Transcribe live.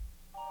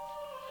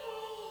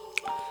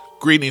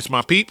Greetings,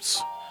 my peeps,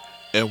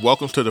 and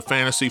welcome to the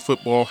Fantasy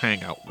Football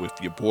Hangout with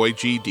your boy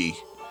GD.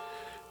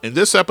 In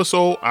this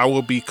episode, I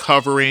will be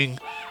covering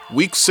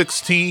Week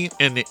 16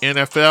 in the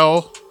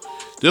NFL.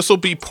 This will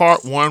be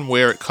part one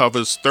where it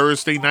covers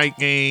Thursday night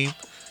game,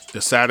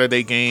 the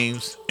Saturday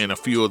games, and a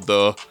few of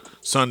the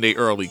Sunday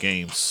early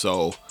games.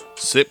 So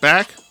sit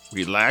back,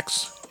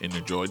 relax, and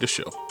enjoy the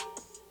show.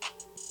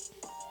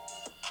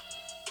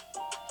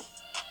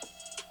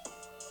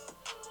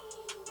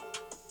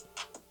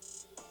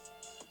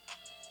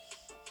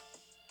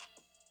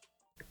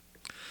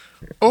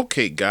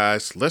 Okay,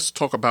 guys, let's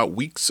talk about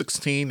Week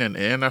 16 in the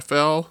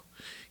NFL.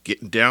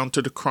 Getting down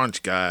to the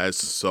crunch, guys.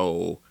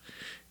 So,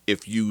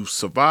 if you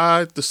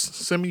survived the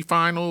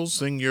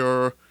semifinals in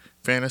your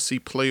fantasy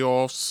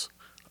playoffs,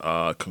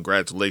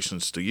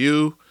 congratulations to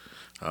you.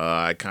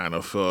 I kind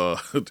of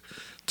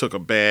took a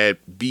bad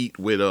beat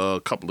with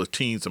a couple of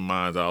teams of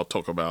mine. I'll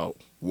talk about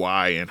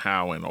why and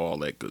how and all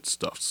that good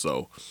stuff.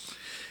 So,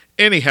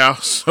 anyhow,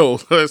 so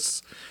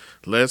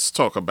let's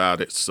talk about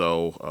it.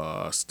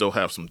 So, still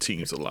have some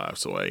teams alive,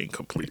 so I ain't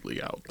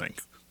completely out,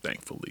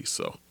 thankfully.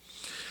 So,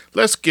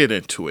 let's get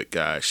into it,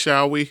 guys,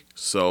 shall we?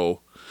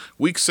 So,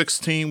 Week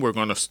 16, we're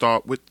going to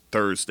start with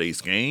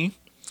Thursday's game.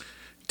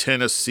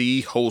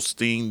 Tennessee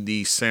hosting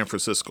the San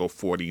Francisco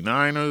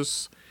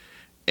 49ers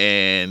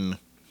and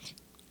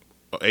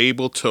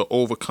able to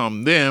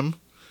overcome them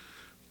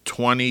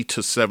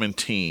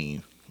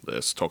 20-17.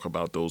 Let's talk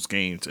about those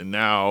games. And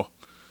now,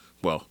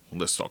 well,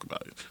 let's talk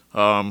about it.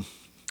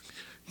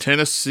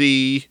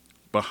 Tennessee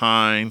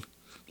behind,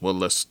 well,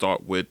 let's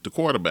start with the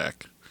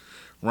quarterback.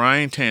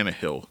 Ryan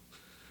Tannehill,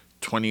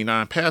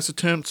 29 pass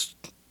attempts,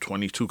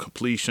 22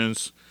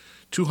 completions,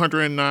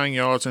 209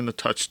 yards and a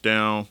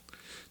touchdown,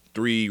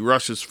 3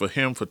 rushes for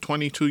him for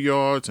 22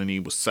 yards, and he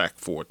was sacked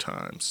 4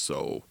 times.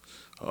 So,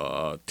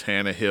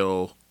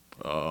 Tannehill,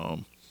 I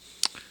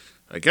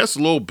guess a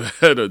little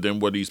better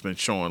than what he's been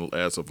showing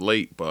as of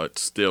late, but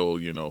still,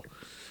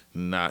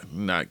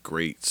 not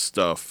great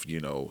stuff,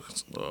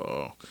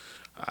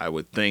 I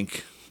would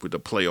think with the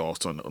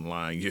playoffs on the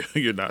line,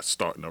 you're not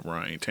starting a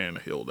Ryan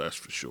Tannehill, that's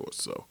for sure.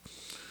 So,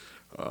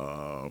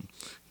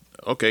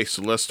 okay,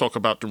 so let's talk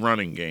about the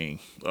running game.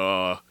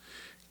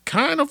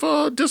 Kind of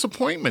a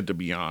disappointment, to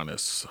be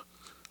honest.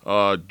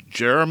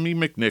 Jeremy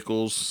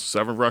McNichols,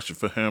 7 rushes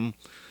for him,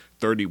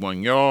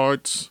 31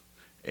 yards,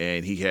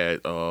 and he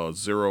had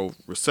 0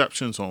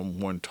 receptions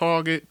on 1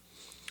 target.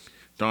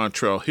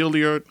 Dontrell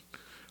Hilliard,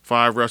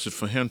 5 rushes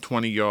for him,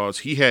 20 yards.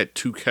 He had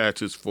 2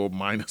 catches for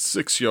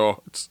 -6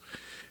 yards.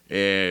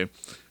 And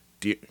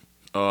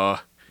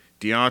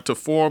Deonta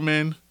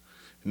Foreman,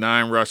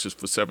 9 rushes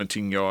for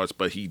 17 yards,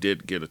 but he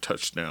did get a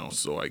touchdown.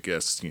 So I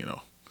guess,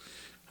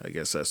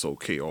 that's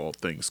okay, all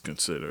things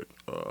considered.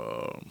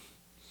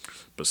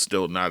 But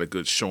still not a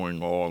good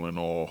showing all in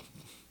all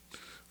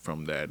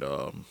from that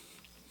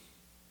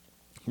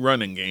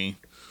running game.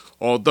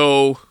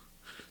 Although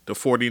the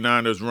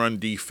 49ers run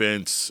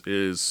defense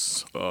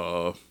is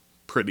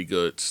pretty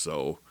good,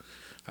 so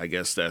I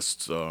guess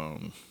that's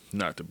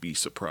not to be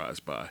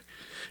surprised by.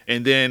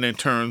 And then in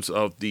terms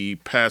of the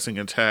passing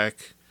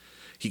attack,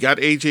 he got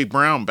A.J.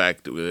 Brown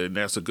back, and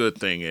that's a good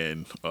thing.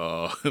 And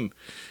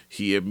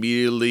he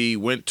immediately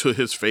went to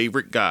his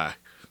favorite guy.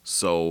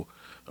 So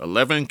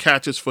 11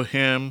 catches for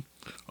him,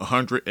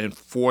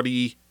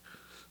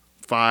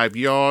 145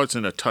 yards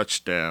and a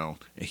touchdown.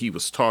 And he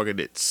was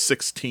targeted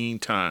 16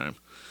 times.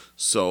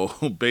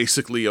 So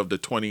basically of the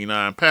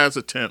 29 pass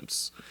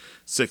attempts,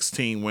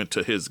 16 went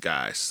to his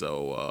guy.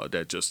 So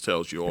that just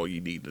tells you all you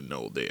need to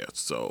know there.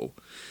 So,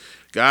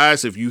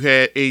 guys, if you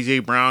had A.J.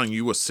 Brown and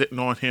you were sitting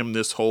on him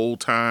this whole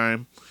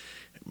time,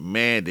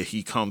 man, did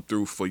he come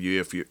through for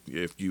you if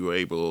you were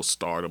able to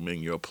start him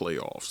in your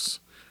playoffs.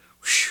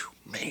 Whew,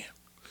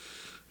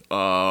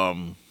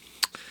 man.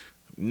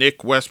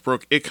 Nick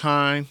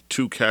Westbrook-Ikhine,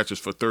 2 catches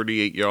for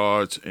 38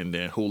 yards, and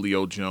then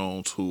Julio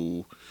Jones,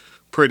 who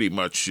pretty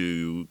much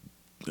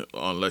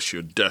unless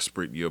you're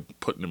desperate, you're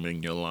putting him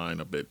in your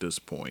lineup at this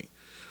point.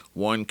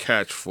 1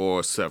 catch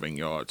for 7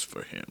 yards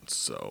for him.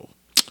 So,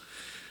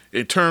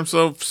 in terms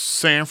of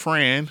San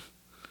Fran,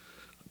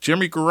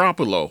 Jimmy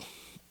Garoppolo,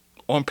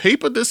 on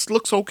paper, this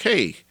looks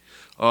okay.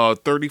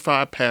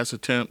 35 pass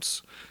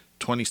attempts,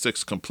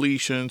 26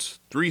 completions,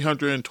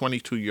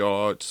 322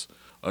 yards,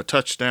 a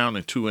touchdown,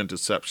 and 2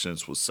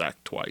 interceptions, was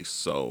sacked twice.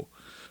 So,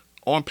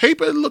 on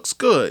paper, it looks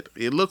good.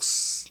 It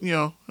looks,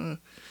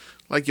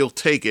 like you'll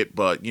take it,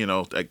 but,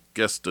 I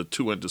guess the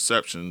 2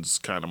 interceptions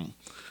kind of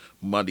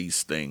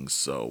muddies things.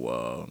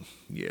 So,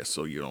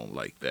 so you don't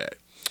like that.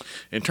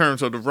 In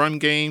terms of the run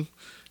game,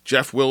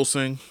 Jeff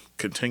Wilson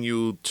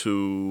continued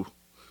to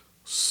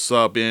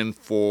sub in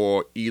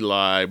for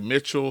Eli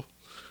Mitchell.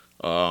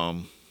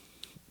 14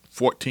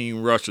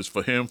 rushes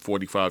for him,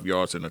 45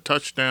 yards and a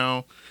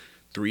touchdown.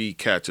 3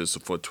 catches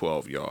for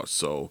 12 yards.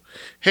 So,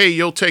 hey,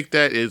 you'll take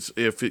that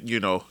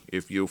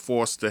if you're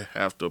forced to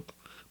have to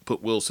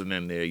put Wilson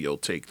in there, you'll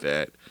take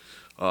that.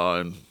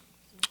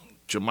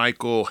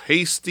 Jermichael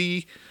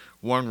Hasty,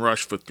 one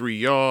rush for 3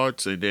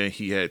 yards, and then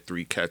he had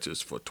 3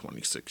 catches for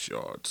 26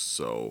 yards.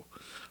 So,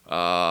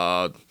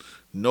 uh,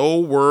 no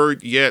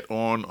word yet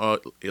on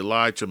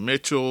Elijah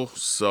Mitchell.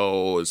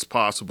 So it's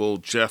possible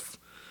Jeff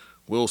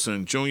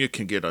Wilson Jr.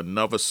 can get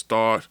another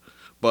start.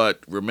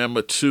 But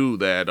remember too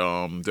that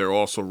they're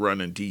also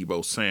running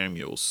Debo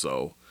Samuel.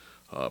 So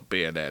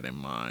bear that in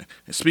mind.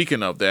 And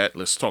speaking of that,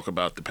 let's talk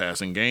about the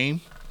passing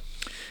game.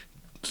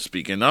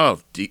 Speaking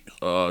of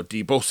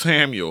Debo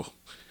Samuel,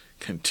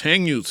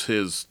 continues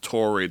his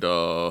torrid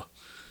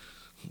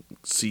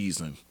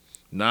season.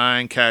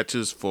 9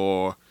 catches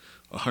for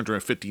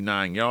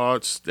 159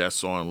 yards.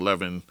 That's on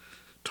 11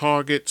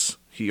 targets.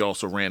 He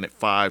also ran it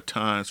 5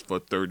 times for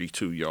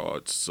 32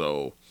 yards.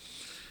 So,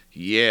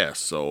 yeah,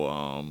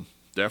 so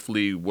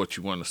definitely what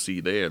you want to see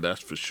there,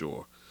 that's for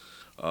sure.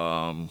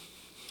 Um,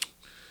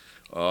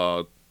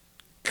 uh,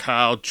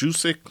 Kyle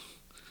Jusick,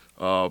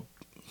 uh,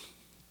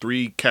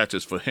 3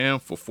 catches for him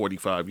for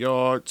 45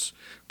 yards.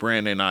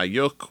 Brandon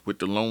Ayuk with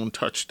the lone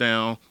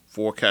touchdown,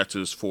 4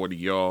 catches, 40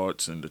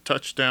 yards, and the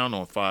touchdown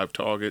on 5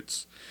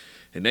 targets.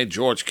 And then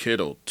George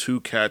Kittle,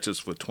 2 catches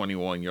for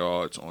 21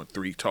 yards on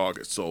 3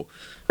 targets. So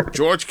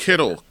George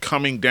Kittle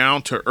coming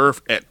down to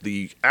earth at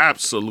the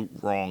absolute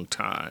wrong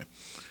time.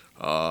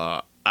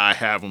 I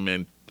have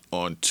him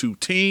on 2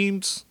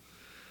 teams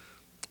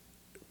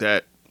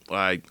that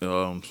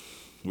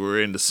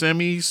were in the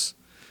semis.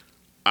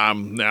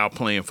 I'm now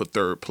playing for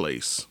 3rd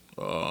place.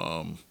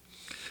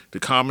 The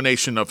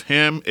combination of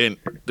him and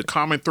the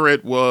common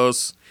thread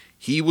was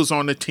he was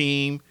on the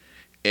team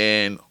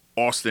and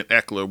Austin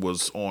Eckler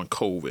was on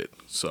COVID.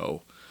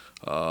 So,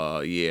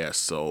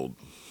 so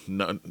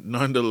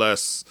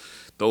nonetheless,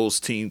 those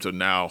teams are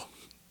now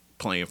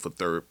playing for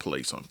 3rd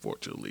place,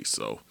 unfortunately.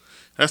 So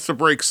that's the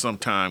break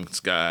sometimes,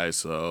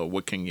 guys.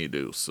 What can you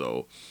do?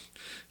 So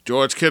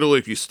George Kittle,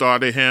 if you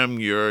started him,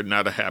 you're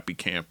not a happy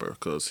camper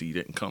because he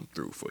didn't come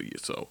through for you.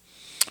 So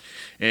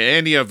in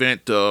any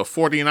event, the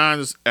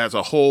 49ers as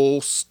a whole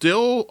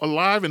still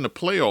alive in the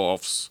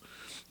playoffs.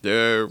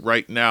 They're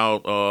right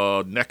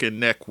now neck and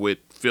neck with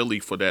Philly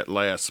for that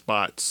last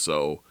spot.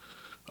 So,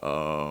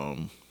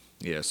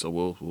 so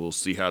we'll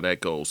see how that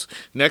goes.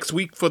 Next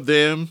week for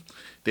them,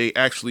 they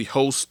actually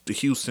host the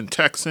Houston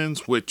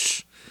Texans,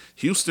 which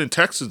Houston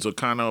Texans are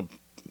kind of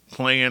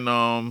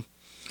playing.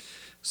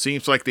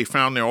 Seems like they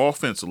found their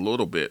offense a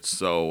little bit.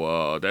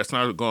 So that's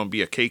not going to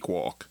be a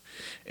cakewalk.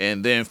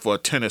 And then for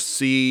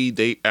Tennessee,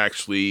 they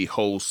actually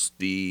host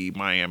the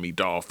Miami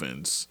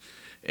Dolphins.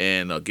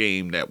 And a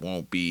game that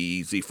won't be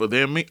easy for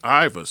them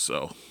either.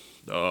 So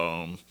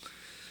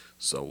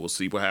we'll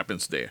see what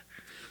happens there.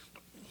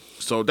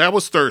 So that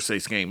was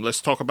Thursday's game. Let's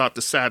talk about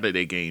the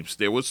Saturday games.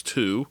 There was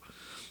 2,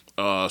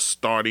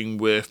 starting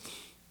with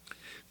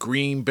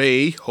Green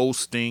Bay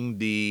hosting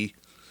the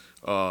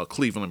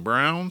Cleveland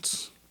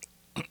Browns,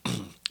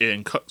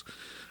 and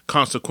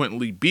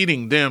consequently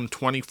beating them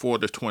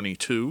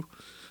 24-22.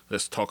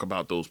 Let's talk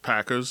about those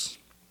Packers.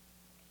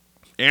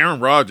 Aaron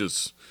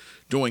Rodgers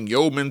doing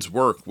yeoman's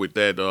work with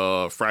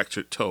that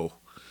fractured toe.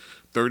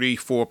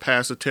 34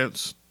 pass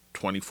attempts,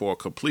 24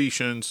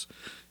 completions,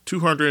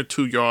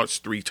 202 yards,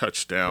 3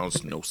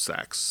 touchdowns, no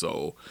sacks.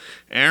 So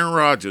Aaron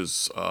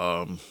Rodgers,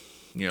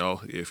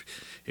 if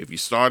you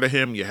started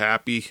him, you're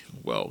happy.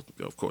 Well,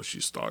 of course you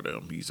started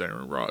him. He's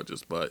Aaron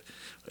Rodgers. But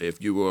if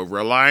you were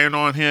relying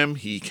on him,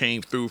 he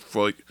came through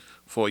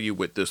for you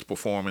with this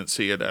performance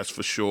here, that's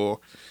for sure.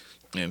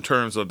 In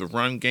terms of the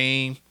run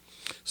game,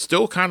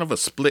 still kind of a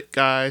split,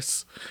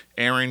 guys.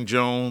 Aaron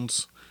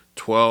Jones,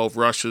 12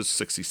 rushes,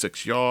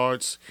 66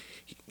 yards.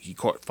 He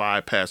caught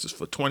 5 passes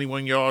for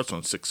 21 yards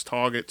on 6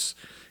 targets.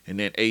 And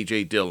then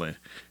A.J. Dillon,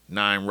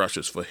 9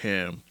 rushes for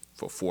him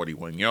for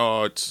 41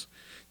 yards,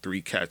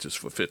 3 catches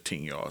for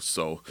 15 yards.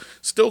 So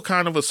still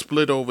kind of a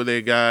split over there,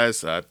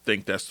 guys. I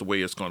think that's the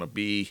way it's going to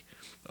be.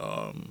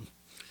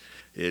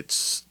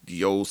 It's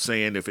the old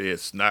saying, if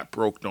it's not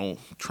broke, don't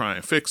try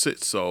and fix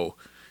it. So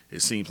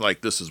it seems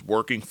like this is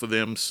working for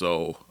them.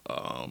 So,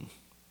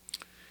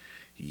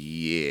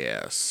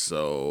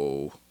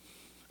 so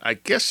I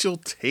guess you'll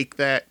take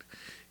that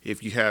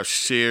if you have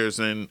shares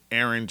in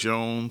Aaron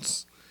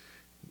Jones.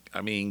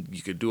 I mean,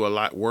 you could do a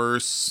lot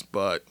worse,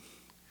 but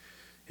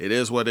it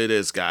is what it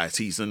is, guys.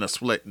 He's in a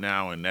split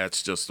now, and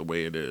that's just the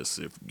way it is.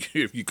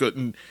 If you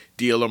couldn't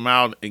deal him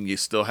out and you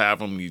still have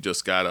him, you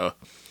just got to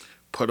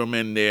put him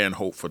in there and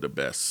hope for the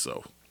best.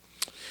 So,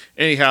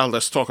 anyhow,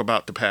 let's talk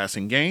about the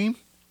passing game.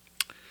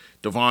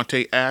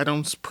 Devontae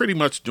Adams, pretty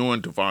much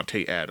doing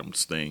Devontae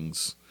Adams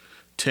things.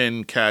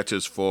 10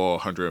 catches for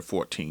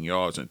 114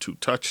 yards and 2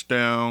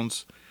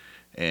 touchdowns.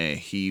 And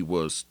he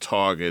was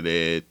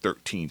targeted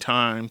 13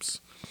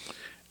 times.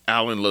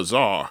 Alan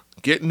Lazar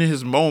getting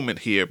his moment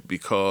here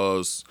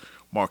because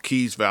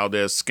Marquise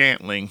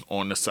Valdez-Scantling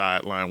on the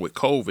sideline with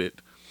COVID.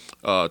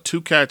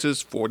 2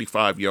 catches,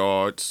 45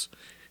 yards,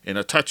 and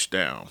a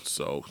touchdown.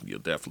 So you'll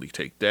definitely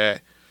take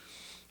that.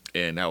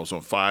 And that was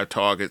on 5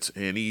 targets.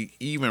 And he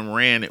even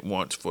ran it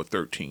once for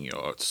 13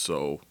 yards.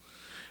 So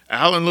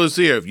Alan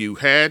Lazar, if you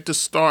had to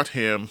start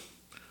him,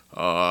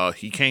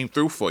 he came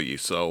through for you.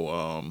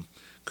 So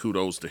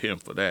kudos to him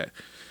for that.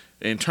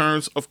 In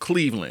terms of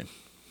Cleveland,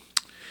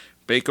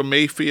 Baker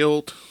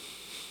Mayfield,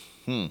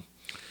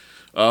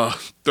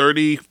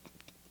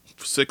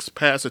 36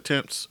 pass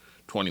attempts,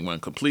 21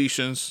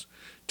 completions,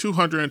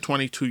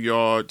 222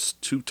 yards,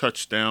 2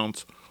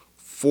 touchdowns,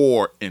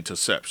 4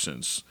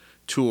 interceptions,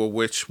 2 of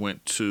which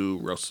went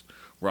to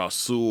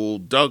Rasul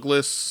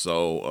Douglas.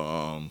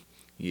 So,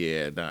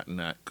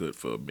 not good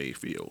for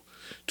Mayfield.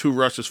 2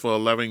 rushes for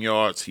 11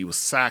 yards. He was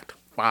sacked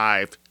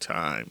 5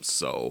 times.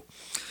 So,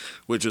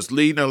 which is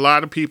leading a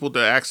lot of people to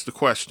ask the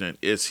question,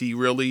 is he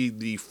really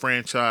the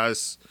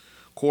franchise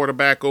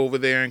quarterback over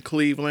there in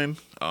Cleveland?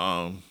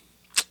 That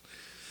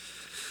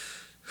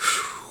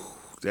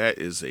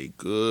is a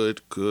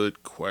good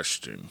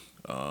question.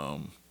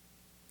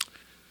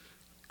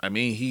 I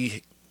mean,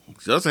 he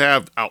doesn't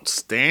have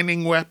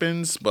outstanding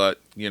weapons,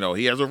 but,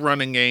 he has a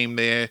running game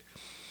there.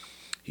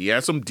 He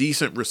has some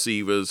decent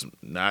receivers,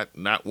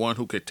 not one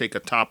who could take a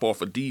top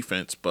off a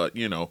defense, but,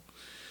 they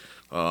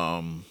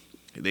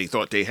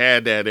thought they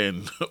had that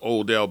in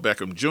Odell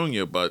Beckham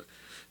Jr., but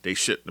they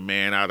shipped the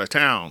man out of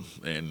town,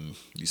 and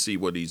you see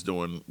what he's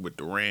doing with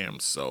the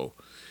Rams. So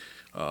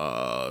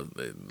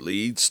it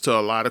leads to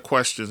a lot of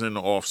questions in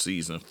the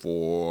offseason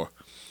for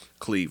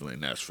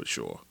Cleveland, that's for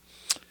sure.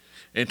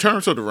 In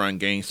terms of the run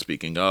game,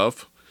 speaking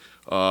of,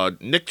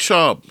 Nick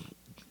Chubb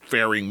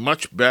faring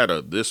much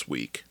better this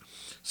week.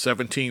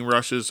 17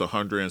 rushes,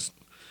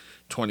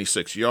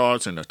 126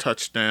 yards, and a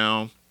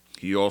touchdown.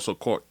 He also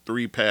caught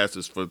 3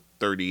 passes for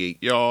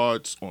 38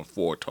 yards on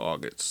 4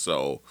 targets.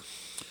 So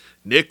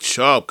Nick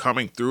Chubb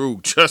coming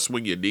through just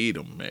when you need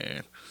him,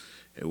 man,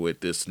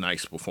 with this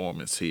nice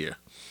performance here.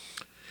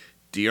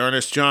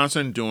 Dearness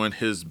Johnson doing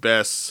his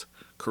best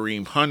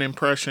Kareem Hunt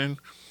impression.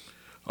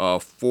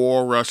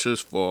 4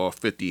 rushes for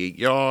 58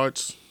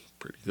 yards.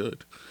 Pretty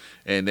good.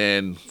 And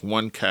then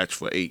 1 catch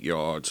for 8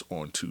 yards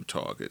on 2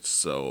 targets.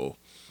 So,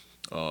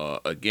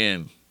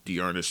 again,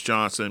 Dearness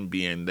Johnson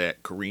being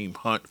that Kareem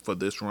Hunt for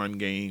this run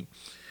game.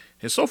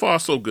 And so far,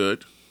 so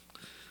good.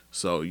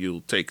 So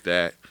you'll take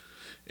that.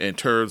 In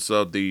terms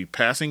of the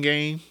passing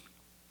game,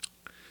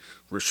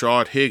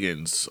 Rashard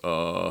Higgins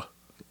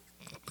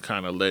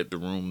kind of led the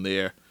room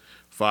there.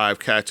 5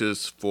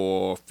 catches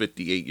for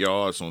 58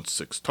 yards on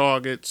 6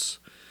 targets.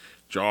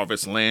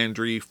 Jarvis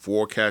Landry,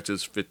 4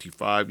 catches,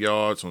 55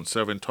 yards on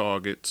 7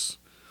 targets.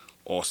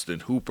 Austin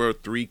Hooper,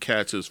 3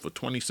 catches for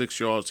 26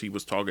 yards. He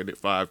was targeted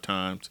 5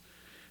 times.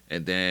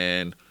 And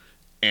then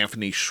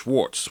Anthony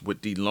Schwartz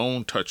with the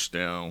lone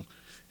touchdown,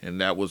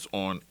 and that was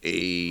on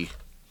a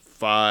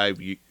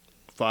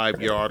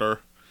 5-yarder.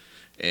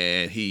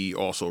 And he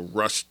also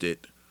rushed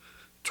it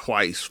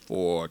twice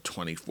for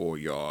 24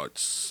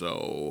 yards.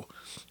 So,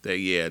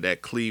 that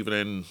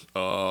Cleveland,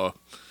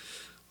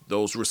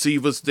 those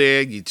receivers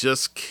there, you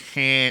just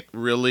can't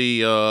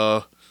really.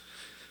 I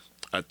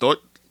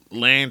thought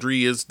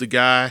Landry is the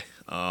guy.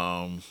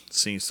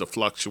 Seems to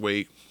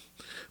fluctuate.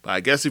 But I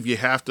guess if you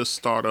have to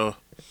start a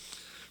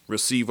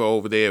receiver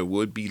over there, it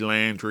would be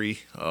Landry.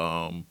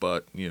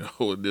 But,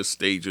 at this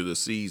stage of the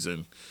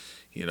season,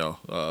 you're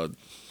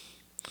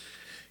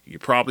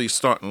probably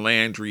starting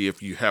Landry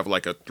if you have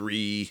like a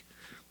 3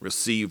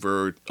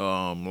 receiver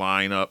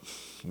lineup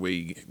where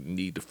you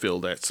need to fill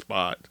that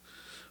spot.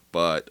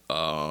 But,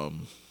 you're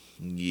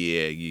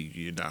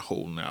not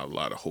holding out a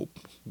lot of hope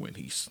when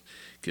he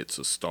gets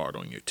a start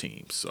on your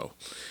team. So,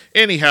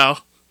 anyhow,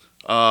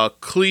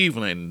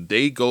 Cleveland,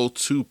 they go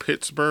to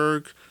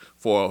Pittsburgh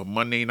for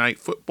Monday Night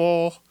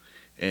Football.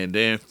 And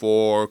then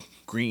for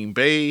Green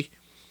Bay,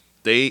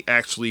 they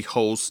actually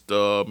host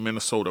the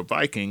Minnesota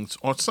Vikings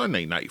on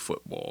Sunday Night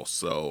Football.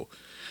 So,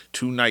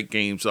 2 night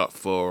games up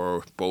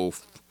for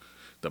both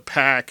the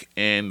Pack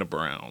and the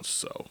Browns.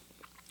 So,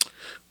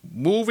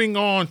 moving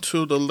on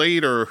to the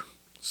later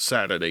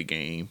Saturday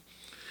game,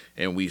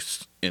 and we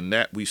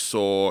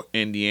saw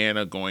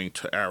Indiana going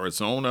to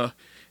Arizona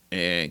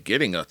and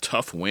getting a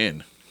tough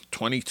win,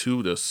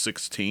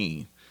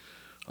 22-16.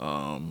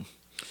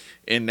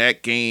 In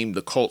that game,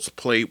 the Colts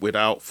played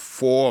without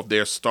 4 of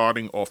their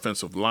starting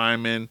offensive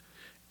linemen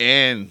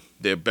and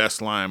their best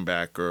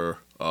linebacker,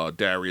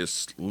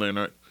 Darius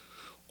Leonard,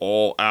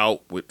 all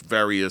out with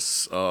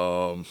various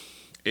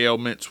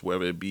ailments,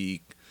 whether it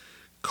be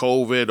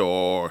COVID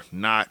or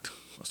not.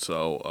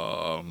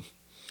 So,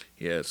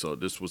 so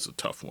this was a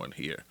tough one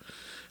here.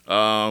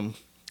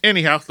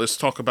 Anyhow, let's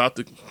talk about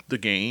the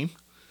game.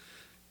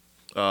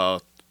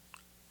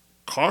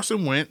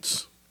 Carson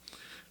Wentz,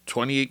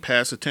 28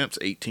 pass attempts,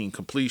 18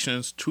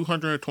 completions,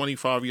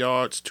 225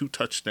 yards, 2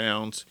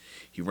 touchdowns.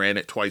 He ran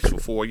it twice for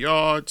 4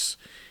 yards,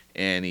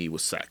 and he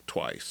was sacked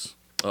twice.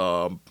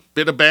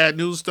 Bit of bad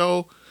news,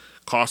 though.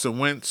 Carson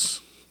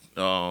Wentz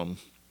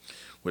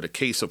with a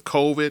case of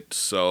COVID.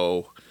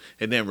 So,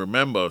 and then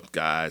remember,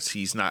 guys,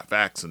 he's not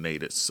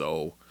vaccinated.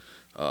 So,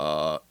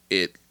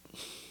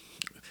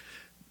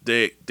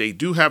 they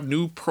do have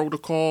new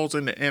protocols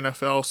in the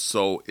NFL.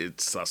 So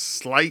it's a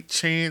slight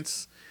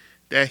chance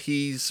that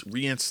he's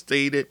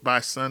reinstated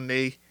by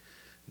Sunday.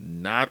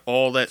 Not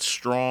all that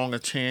strong a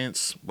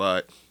chance,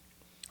 but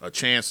a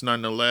chance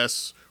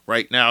nonetheless.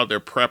 Right now, they're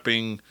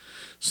prepping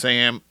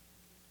Sam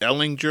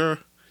Ellinger,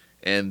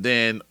 and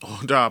then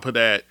on top of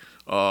that,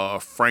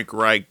 Frank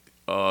Reich,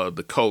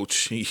 the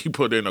coach, he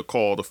put in a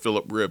call to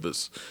Phillip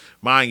Rivers.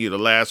 Mind you, the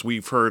last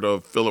we've heard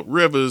of Phillip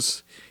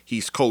Rivers,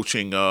 he's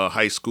coaching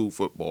high school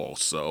football.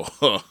 So,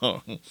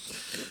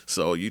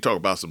 so you talk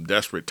about some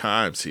desperate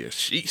times here.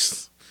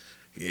 Jeez.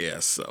 Yeah.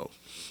 So,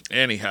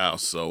 anyhow,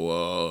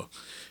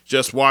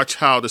 just watch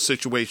how the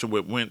situation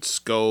with Wentz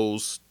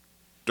goes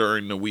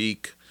during the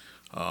week.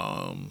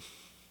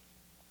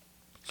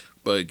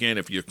 But again,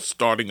 if you're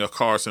starting a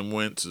Carson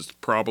Wentz, it's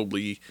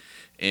probably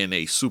in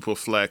a super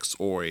flex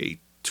or a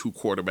 2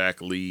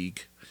 quarterback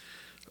league.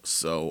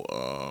 So,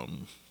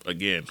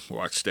 again,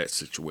 watch that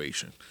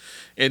situation.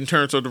 In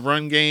terms of the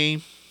run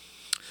game,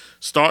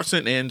 starts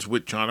and ends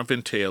with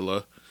Jonathan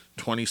Taylor,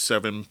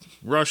 27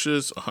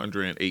 rushes,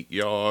 108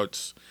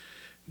 yards,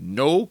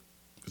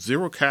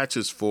 zero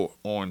catches for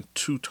on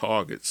 2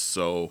 targets.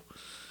 So,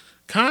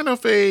 kind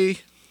of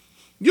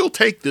you'll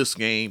take this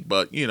game,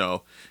 but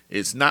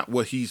it's not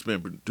what he's been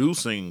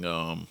producing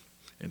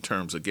in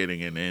terms of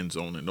getting in the end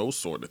zone and those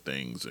sort of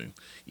things, and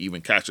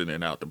even catching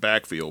it out the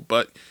backfield.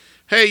 But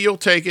hey, you'll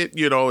take it.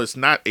 It's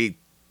not a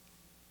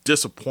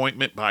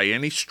disappointment by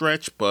any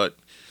stretch, but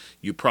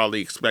you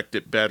probably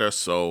expected better,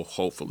 so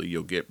hopefully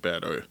you'll get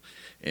better.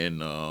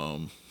 And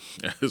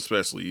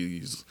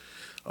especially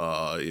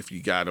if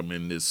you got him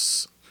in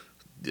this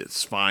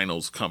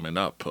finals coming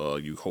up,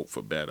 you hope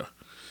for better.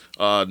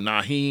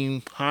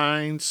 Nyheim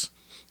Hines,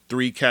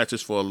 3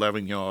 catches for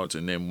 11 yards,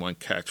 and then 1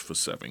 catch for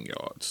 7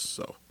 yards.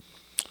 So,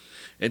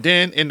 and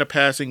then in the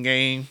passing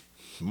game,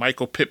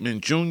 Michael Pittman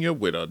Jr.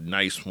 with a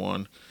nice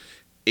one,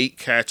 8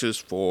 catches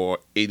for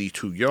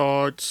 82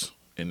 yards,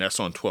 and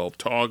that's on 12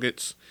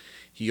 targets.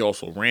 He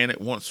also ran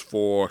it once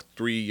for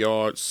 3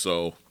 yards,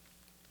 so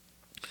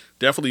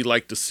definitely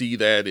like to see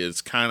that.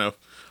 It's kind of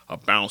a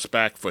bounce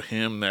back for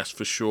him, that's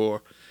for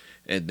sure.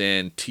 And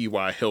then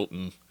T.Y.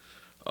 Hilton,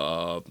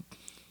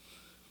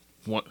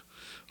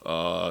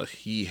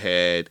 he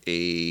had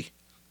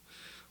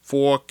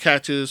 4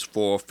 catches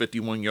for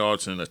 51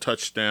 yards and a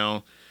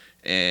touchdown,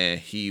 and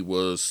he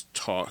was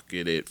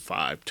targeted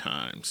 5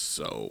 times.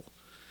 So,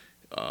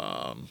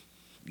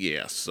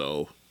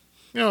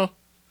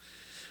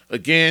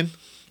 again,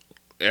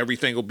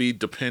 everything will be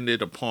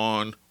dependent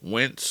upon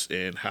Wentz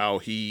and how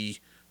he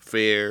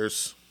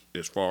fares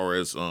as far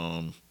as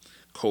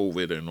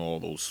COVID and all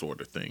those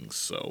sort of things.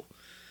 So,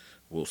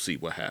 we'll see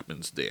what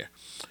happens there.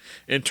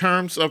 In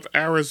terms of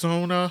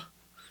Arizona,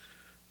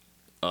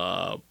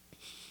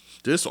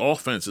 this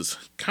offense has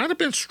kind of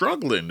been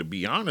struggling, to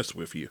be honest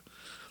with you.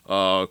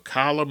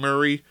 Kyler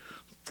Murray,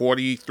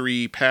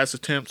 43 pass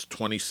attempts,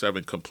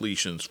 27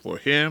 completions for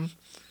him.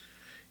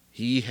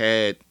 He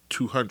had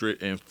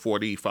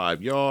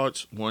 245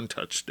 yards, 1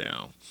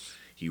 touchdown.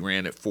 He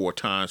ran it 4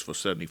 times for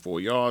 74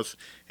 yards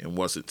and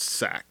wasn't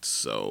sacked.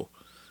 So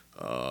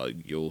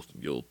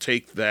you'll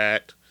take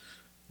that.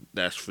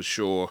 That's for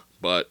sure.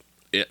 But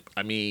the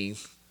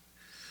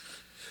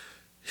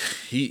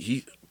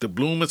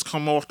bloom has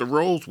come off the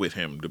rose with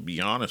him, to be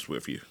honest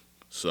with you.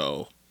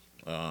 So,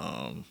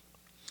 so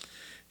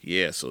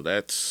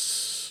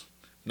that's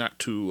not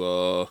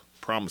too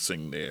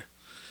promising there.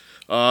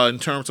 In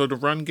terms of the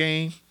run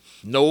game,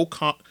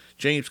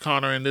 James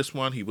Conner in this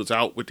one. He was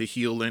out with the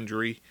heel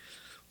injury.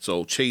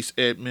 So Chase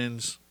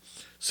Edmonds,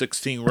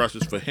 16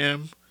 rushes for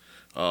him,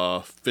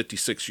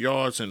 56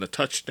 yards and a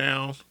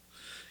touchdown.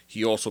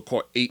 He also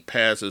caught 8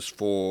 passes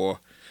for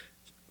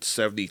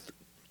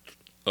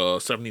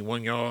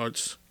 71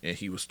 yards, and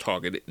he was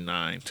targeted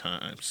 9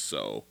 times.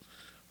 So,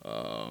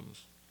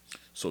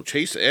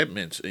 Chase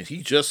Edmonds, and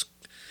he just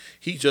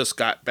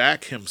got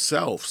back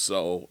himself.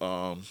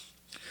 So,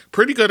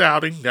 pretty good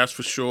outing, that's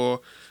for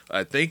sure.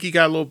 I think he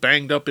got a little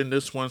banged up in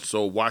this one,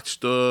 so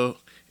watch the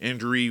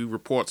injury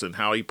reports and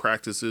how he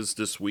practices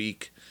this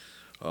week.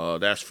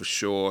 That's for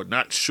sure.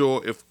 Not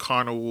sure if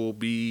Connor will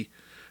be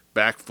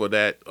back for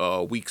that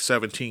Week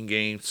 17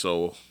 game.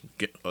 So,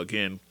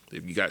 again,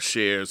 if you got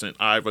shares in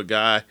either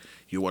guy,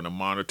 you want to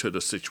monitor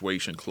the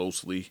situation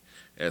closely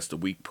as the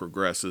week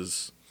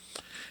progresses.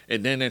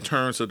 And then in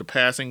terms of the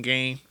passing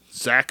game,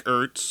 Zach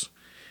Ertz,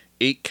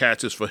 8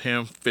 catches for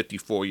him,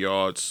 54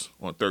 yards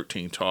on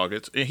 13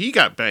 targets. And he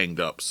got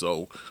banged up,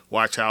 so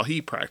watch how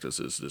he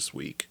practices this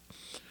week.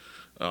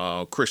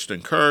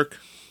 Christian Kirk,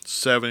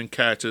 7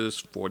 catches,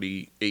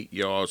 48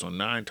 yards on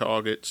 9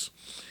 targets.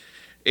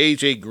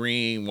 A.J.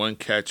 Green, 1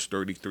 catch,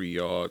 33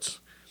 yards.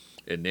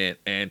 And then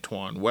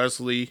Antoine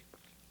Wesley,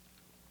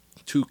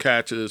 2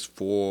 catches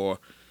for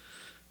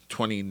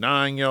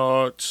 29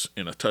 yards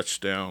and a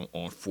touchdown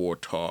on 4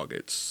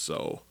 targets.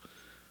 So,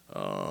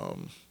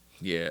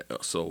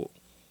 so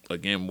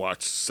again,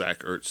 watch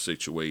Zach Ertz's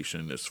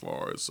situation as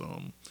far as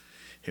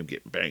him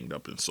getting banged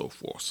up and so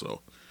forth.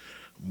 So,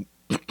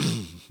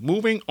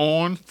 moving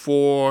on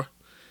for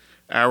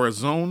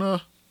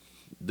Arizona,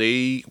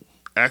 they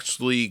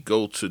actually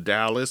go to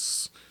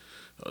Dallas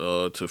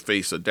to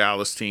face a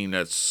Dallas team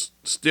that's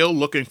still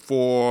looking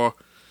for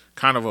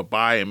kind of a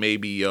bye and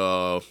maybe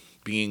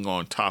being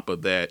on top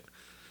of that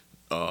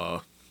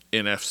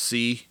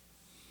NFC,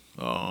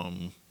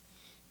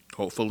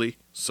 hopefully.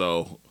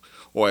 So,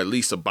 or at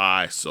least a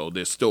bye. So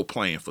they're still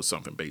playing for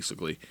something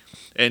basically.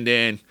 And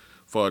then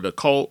for the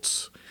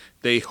Colts,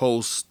 they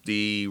host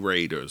the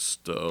Raiders,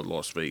 the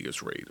Las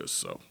Vegas Raiders.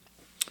 So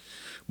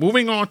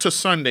moving on to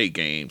Sunday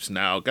games.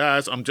 Now,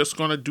 guys, I'm just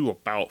going to do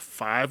about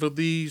 5 of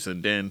these,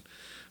 and then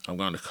I'm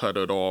going to cut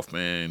it off,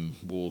 and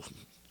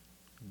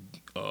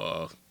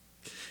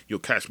you'll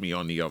catch me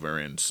on the other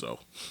end. So,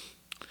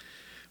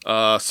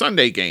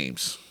 Sunday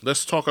games.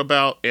 Let's talk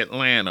about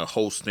Atlanta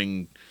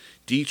hosting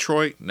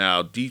Detroit.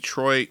 Now,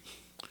 Detroit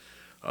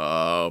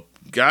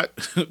got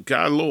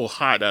got a little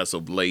hot as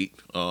of late,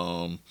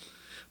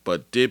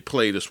 but did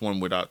play this one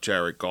without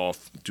Jared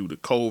Goff due to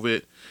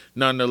COVID.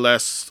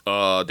 Nonetheless,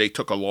 they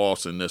took a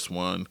loss in this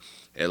one.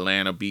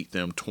 Atlanta beat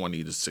them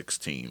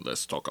 20-16.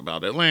 Let's talk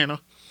about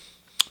Atlanta.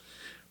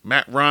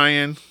 Matt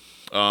Ryan,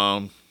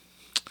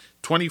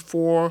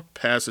 24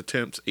 pass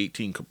attempts,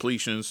 18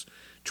 completions,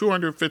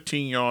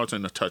 215 yards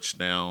and a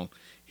touchdown.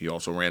 He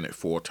also ran it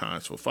 4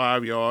 times for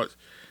 5 yards,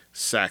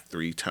 sacked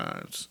 3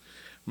 times.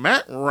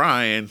 Matt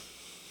Ryan,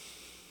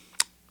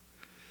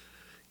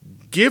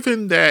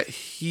 given that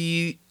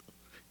he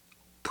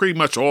pretty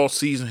much all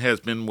season has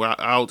been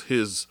without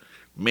his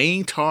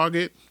main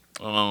target,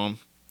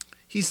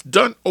 he's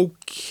done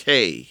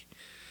okay,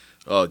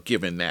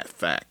 given that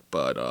fact.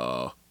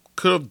 But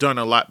could have done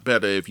a lot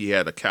better if he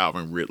had a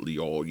Calvin Ridley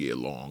all year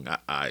long.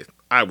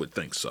 I would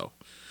think so.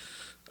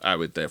 I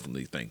would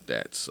definitely think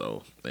that.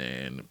 So,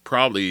 and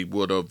probably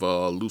would have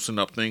loosened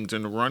up things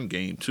in the run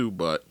game too.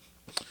 But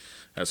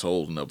that's a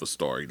whole nother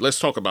story. Let's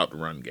talk about the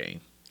run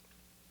game.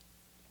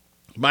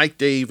 Mike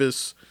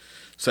Davis,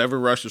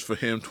 7 rushes for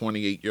him,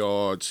 28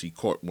 yards. He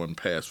caught 1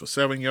 pass for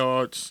 7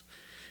 yards.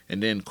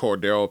 And then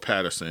Cordell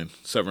Patterson,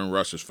 7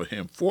 rushes for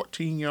him,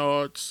 14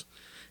 yards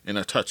and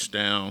a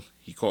touchdown.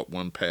 He caught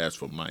 1 pass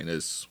for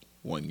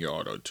 -1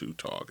 yard or 2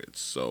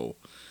 targets. So,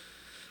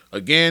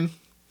 again,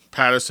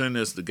 Patterson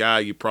is the guy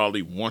you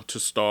probably want to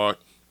start,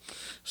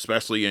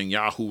 especially in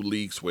Yahoo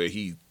leagues where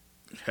he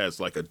has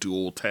like a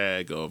dual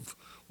tag of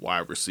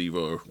wide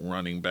receiver,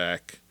 running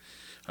back.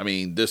 I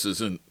mean, this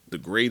isn't the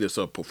greatest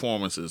of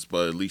performances,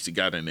 but at least he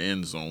got in the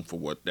end zone for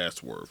what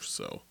that's worth.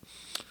 So,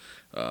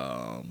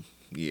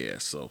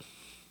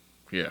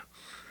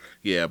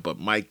 yeah. But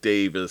Mike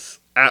Davis,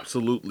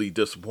 absolutely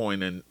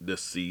disappointing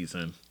this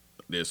season.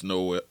 There's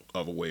no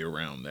other way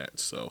around that.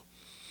 So,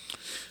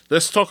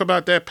 let's talk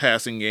about that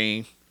passing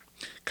game.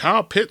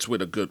 Kyle Pitts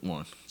with a good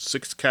one.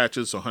 6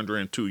 catches,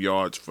 102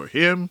 yards for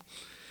him.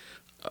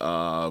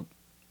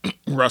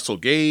 Russell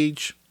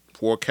Gage,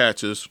 4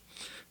 catches,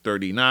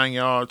 39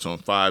 yards on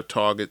 5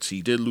 targets.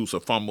 He did lose a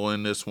fumble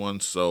in this one,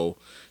 so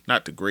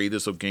not the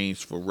greatest of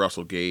games for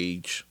Russell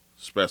Gage,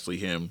 especially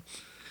him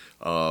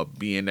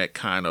being that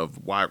kind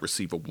of wide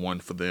receiver 1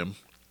 for them.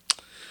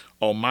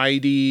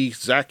 Almighty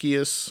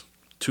Zacchaeus,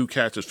 2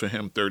 catches for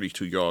him,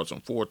 32 yards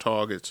on 4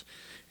 targets.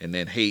 And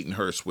then Hayden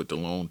Hurst with the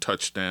lone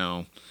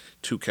touchdown,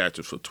 2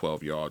 catches for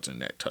 12 yards in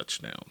that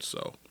touchdown.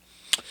 So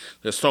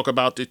let's talk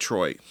about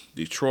Detroit.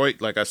 Detroit,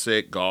 like I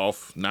said,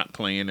 Goff not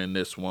playing in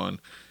this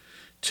one.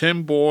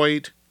 Tim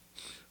Boyd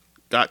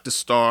got the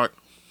start,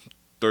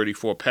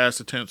 34 pass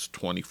attempts,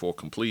 24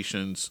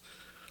 completions,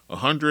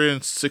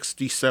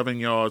 167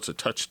 yards, a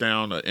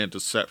touchdown, an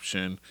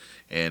interception,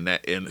 and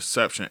that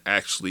interception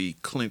actually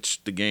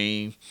clinched the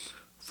game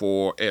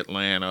for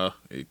Atlanta.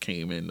 It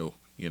came in the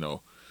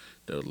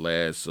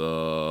last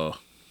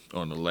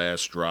on the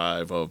last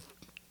drive of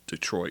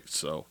Detroit.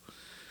 So,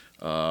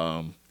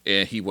 and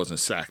he wasn't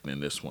sacked in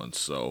this one.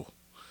 So,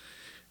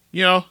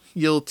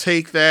 you'll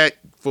take that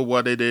for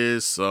what it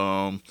is.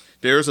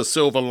 There's a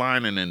silver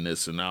lining in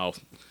this, and I'll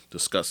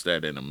discuss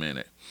that in a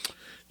minute.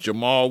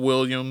 Jamal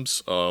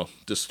Williams,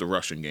 this is the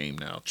rushing game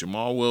now.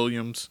 Jamal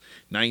Williams,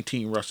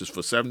 19 rushes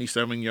for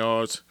 77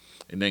 yards.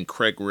 And then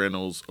Craig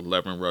Reynolds,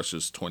 11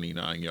 rushes,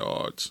 29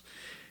 yards.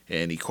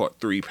 And he caught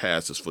 3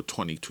 passes for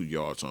 22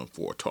 yards on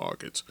 4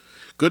 targets.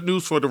 Good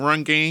news for the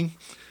run game.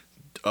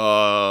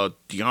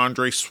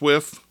 DeAndre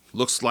Swift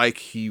looks like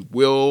he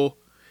will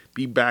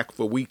be back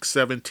for week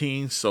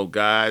 17. So,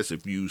 guys,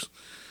 if you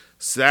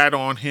sat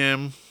on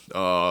him,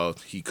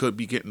 he could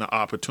be getting the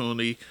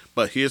opportunity.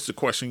 But here's the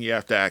question you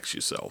have to ask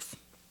yourself.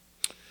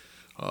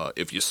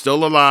 If you're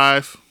still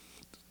alive,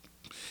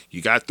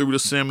 you got through the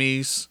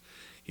semis,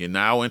 you're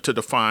now into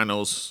the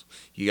finals,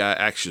 you got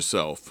to ask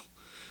yourself,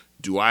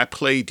 do I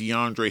play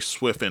DeAndre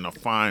Swift in the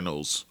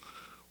finals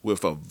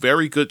with a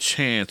very good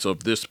chance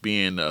of this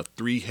being a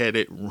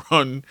 3-headed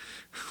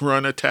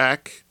run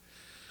attack?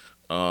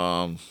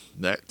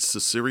 That's a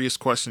serious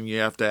question you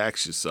have to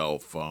ask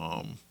yourself.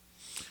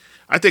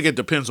 I think it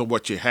depends on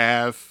what you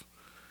have.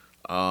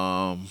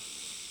 I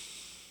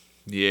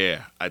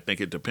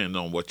think it depends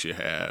on what you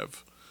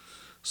have.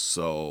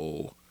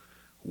 So,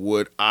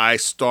 would I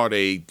start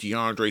a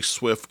DeAndre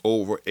Swift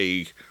over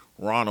a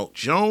Ronald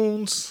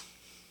Jones?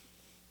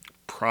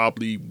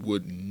 Probably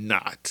would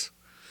not.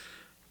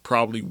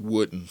 Probably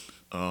wouldn't.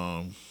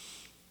 Over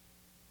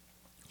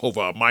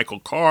Michael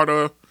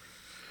Carter?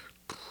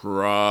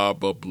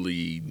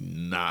 Probably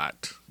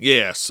not.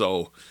 Yeah,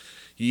 so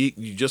you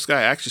just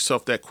gotta ask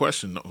yourself that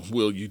question: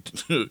 will you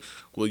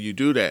will you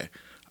do that?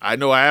 I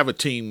know I have a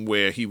team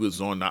where he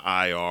was on the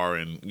IR,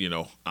 and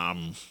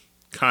I'm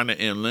kind of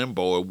in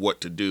limbo of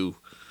what to do.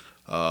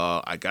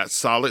 I got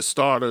solid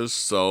starters,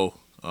 so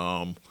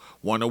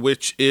one of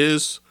which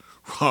is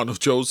Ronald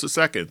Jones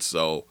II.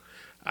 So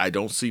I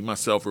don't see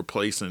myself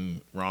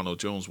replacing Ronald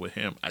Jones with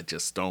him. I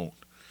just don't.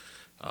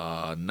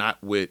 Not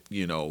with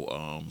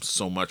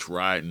so much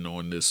riding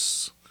on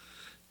this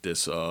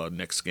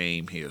next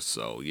game here.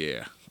 So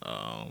yeah.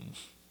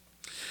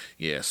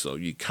 So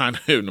you kind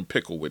of in a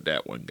pickle with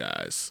that one,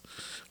 guys.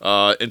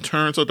 In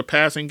terms of the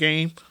passing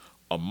game,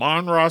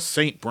 Amon-Ra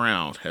St.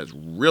 Brown has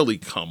really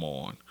come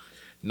on.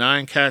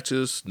 9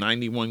 catches,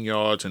 91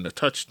 yards, and a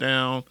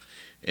touchdown.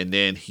 And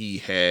then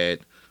he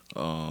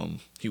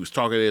was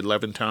targeted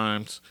 11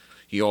 times.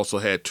 He also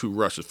had 2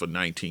 rushes for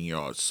 19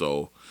 yards.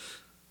 So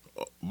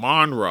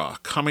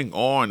Monra coming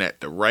on at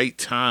the right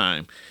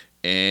time,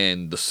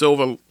 and the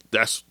silver.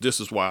 This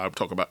is why I'm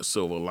talking about the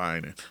silver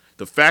lining.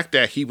 The fact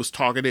that he was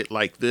targeted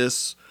like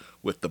this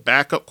with the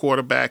backup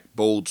quarterback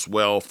bodes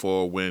well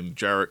for when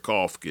Jared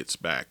Goff gets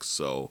back.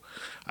 So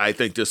I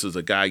think this is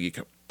a guy you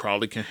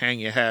probably can hang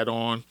your hat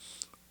on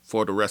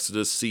for the rest of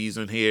this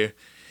season here.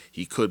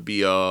 He could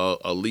be a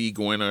league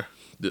winner.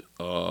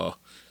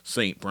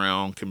 St.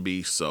 Brown can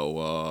be.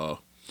 So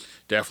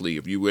definitely,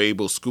 if you were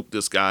able to scoop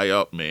this guy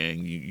up,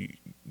 man,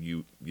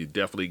 you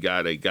definitely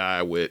got a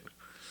guy with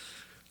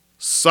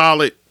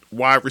solid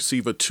wide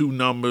receiver 2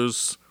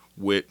 numbers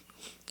with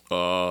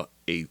a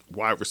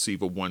wide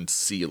receiver 1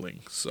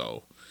 ceiling.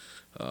 So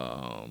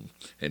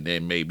and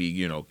then maybe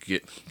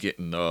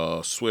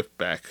getting Swift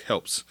back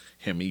helps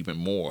him even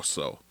more.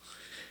 So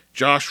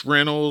Josh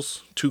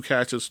Reynolds, 2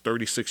 catches,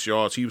 36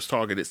 yards. He was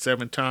targeted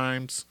 7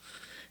 times.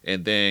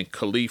 And then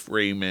Khalif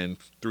Raymond,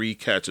 3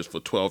 catches for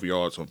 12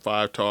 yards on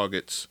 5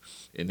 targets.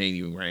 And then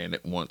he ran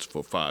it once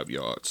for 5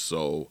 yards.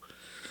 So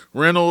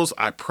Reynolds,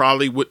 I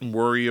probably wouldn't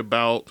worry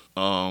about.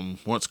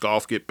 Once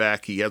Goff get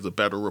back, he has a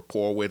better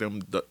rapport with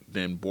him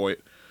than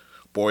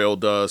Boyle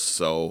does.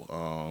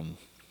 So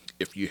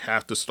if you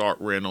have to start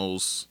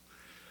Reynolds,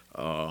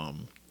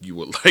 you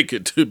would like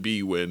it to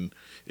be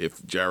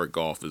if Jared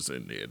Goff is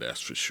in there,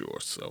 that's for sure.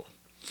 So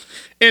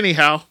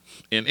anyhow,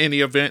 in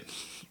any event,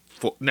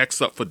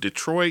 next up for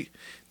Detroit,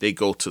 they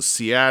go to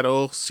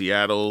Seattle.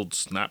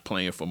 Seattle's not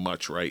playing for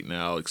much right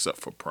now except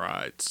for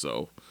pride.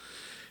 So,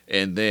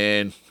 and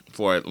then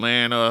for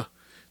Atlanta,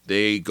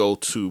 they go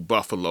to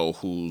Buffalo,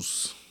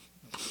 who's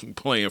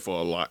playing for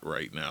a lot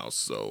right now.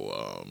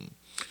 So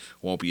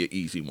won't be an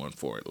easy one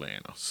for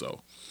Atlanta.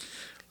 So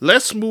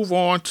let's move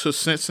on to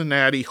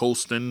Cincinnati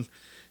hosting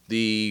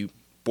the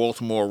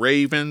Baltimore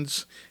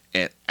Ravens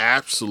and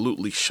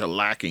absolutely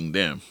shellacking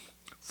them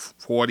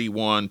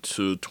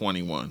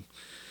 41-21.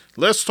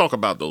 Let's talk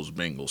about those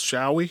Bengals,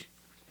 shall we?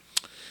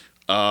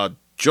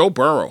 Joe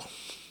Burrow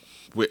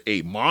with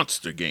a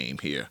monster game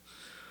here.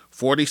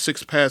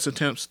 46 pass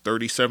attempts,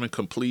 37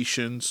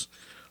 completions,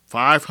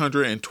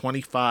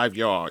 525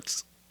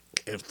 yards,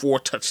 and 4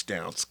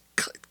 touchdowns.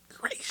 Good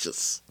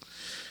gracious.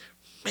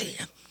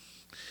 Man.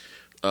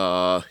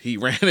 He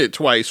ran it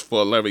twice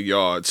for 11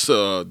 yards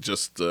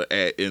just to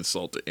add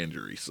insult to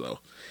injury. So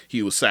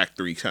he was sacked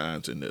 3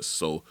 times in this.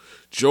 So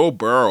Joe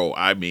Burrow,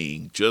 I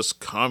mean, just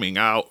coming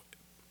out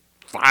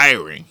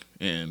firing.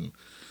 And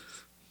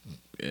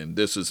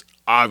this is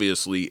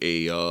obviously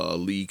a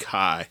league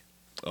high,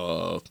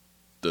 the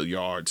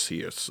yards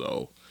here.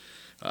 So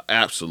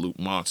absolute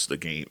monster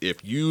game.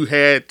 If you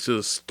had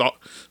to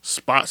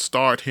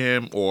start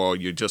him or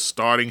you're just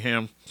starting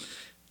him,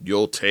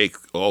 you'll take,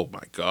 oh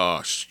my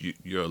gosh,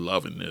 you're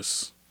loving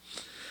this.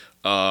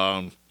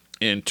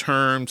 In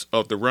terms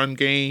of the run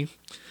game,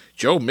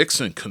 Joe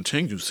Mixon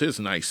continues his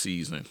nice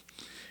season.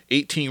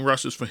 18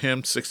 rushes for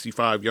him,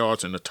 65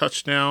 yards and a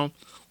touchdown.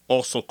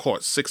 Also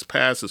caught 6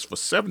 passes for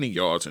 70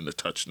 yards and a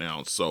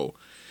touchdown. So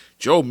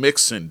Joe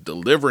Mixon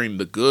delivering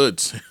the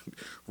goods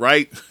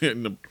right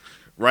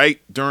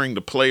during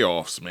the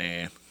playoffs,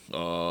 man.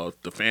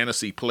 The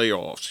fantasy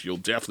playoffs. You'll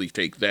definitely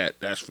take that.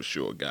 That's for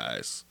sure,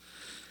 guys.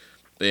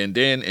 And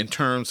then in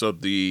terms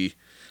of the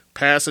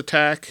pass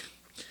attack,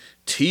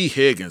 T.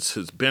 Higgins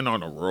has been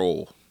on a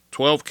roll.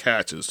 12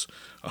 catches,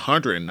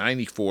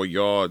 194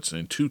 yards,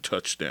 and 2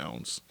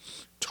 touchdowns.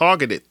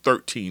 Targeted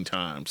 13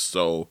 times,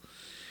 so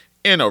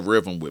in a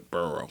rhythm with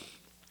Burrow.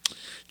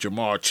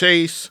 Jamar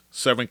Chase,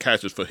 7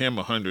 catches for him,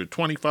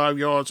 125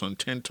 yards on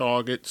 10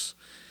 targets.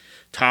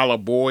 Tyler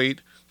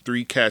Boyd,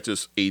 3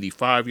 catches,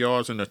 85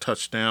 yards, and a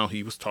touchdown.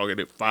 He was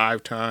targeted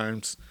 5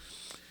 times.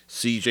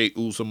 C.J.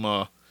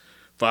 Uzomah,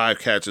 5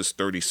 catches,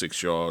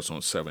 36 yards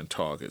on 7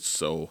 targets.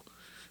 So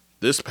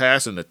this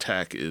passing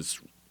attack is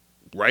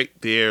right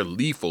there,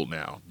 lethal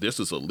now. This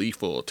is a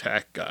lethal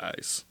attack,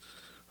 guys.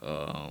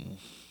 And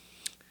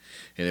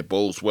it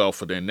bodes well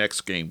for their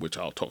next game, which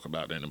I'll talk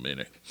about in a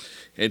minute.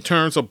 In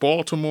terms of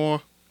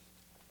Baltimore,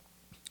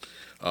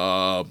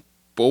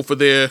 both of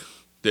their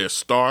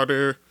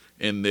starter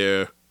and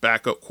their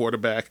backup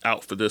quarterback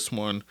out for this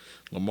one.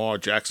 Lamar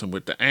Jackson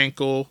with the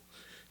ankle.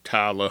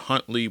 Tyler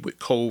Huntley with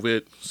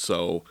COVID.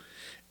 So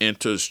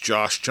enters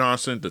Josh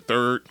Johnson, the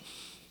third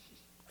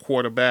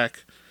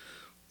quarterback.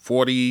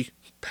 40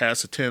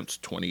 pass attempts,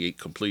 28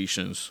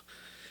 completions,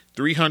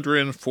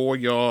 304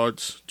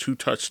 yards, 2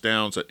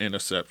 touchdowns, an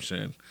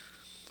interception.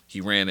 He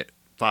ran it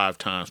 5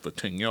 times for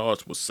 10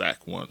 yards, was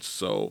sacked once.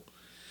 So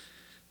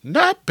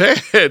not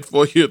bad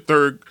for your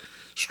third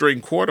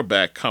string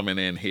quarterback coming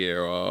in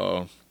here.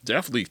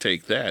 Definitely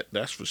take that.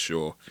 That's for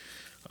sure.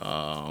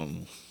 Not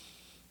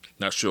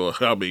sure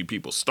how many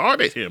people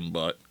started him,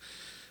 but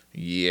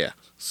yeah.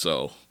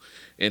 So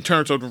in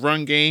terms of the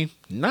run game,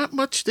 not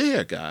much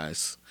there,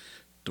 guys.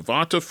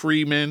 Devonta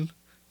Freeman,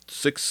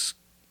 6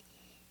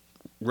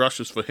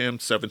 rushes for him,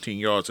 17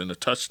 yards and a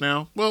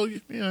touchdown. Well,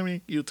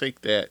 you'll take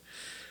that.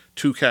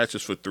 2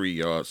 catches for 3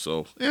 yards.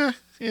 So,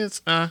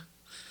 it's at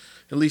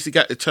least he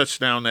got the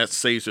touchdown that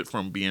saves it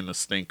from being a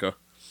stinker.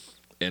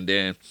 And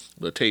then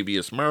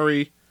Latavius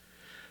Murray,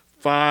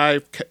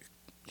 5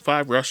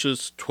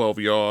 rushes, 12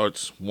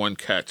 yards, 1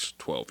 catch,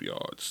 12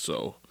 yards.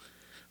 So,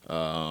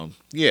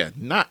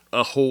 not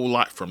a whole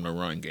lot from the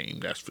run game,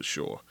 that's for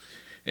sure.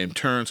 In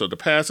terms of the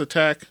pass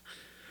attack,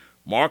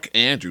 Mark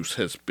Andrews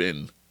has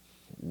been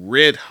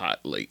red hot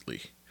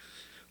lately.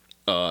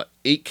 8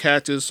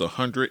 catches,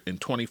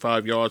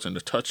 125 yards, and a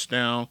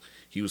touchdown.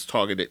 He was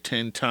targeted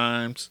 10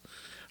 times.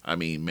 I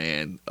mean,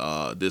 man,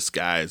 this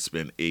guy has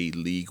been a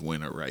league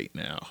winner right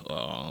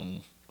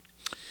now.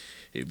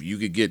 If you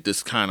could get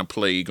this kind of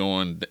play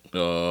going,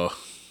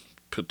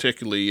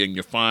 particularly in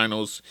your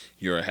finals,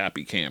 you're a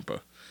happy camper.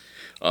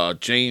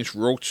 James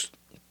Roach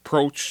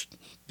approached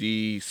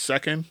the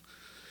second.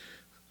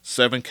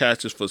 7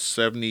 catches for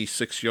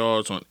 76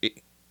 yards on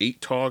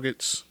 8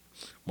 targets.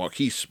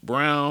 Marquise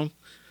Brown,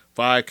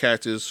 5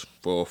 catches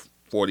for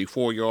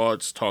 44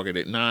 yards,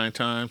 targeted 9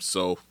 times.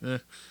 So,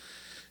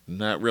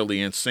 not really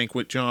in sync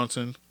with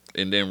Johnson.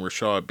 And then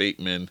Rashad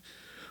Bateman,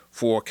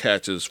 4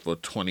 catches for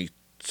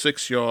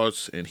 26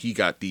 yards, and he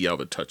got the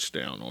other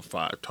touchdown on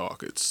 5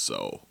 targets.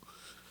 So,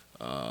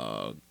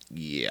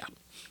 yeah.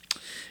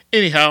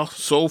 Anyhow,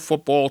 so for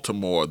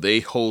Baltimore,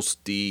 they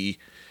host the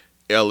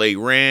LA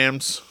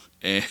Rams.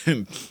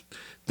 And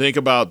think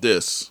about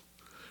this.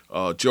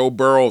 Joe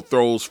Burrow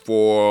throws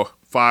for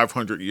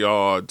 500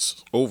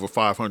 yards, over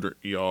 500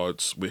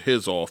 yards with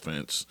his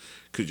offense.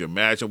 Could you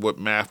imagine what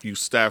Matthew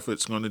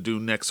Stafford's going to do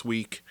next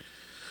week?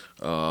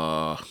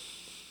 So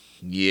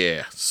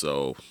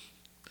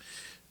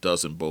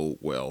doesn't bode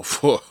well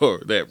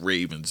for that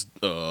Ravens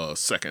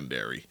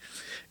secondary.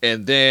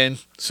 And then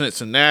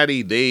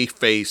Cincinnati, they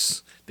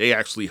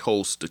actually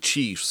host the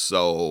Chiefs,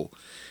 so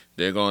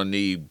they're going to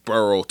need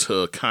Burrow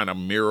to kind of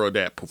mirror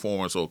that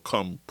performance or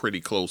come pretty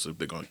close if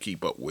they're going to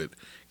keep up with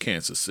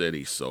Kansas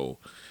City. So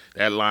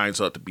that lines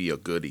up to be a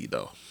goodie,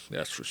 though.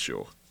 That's for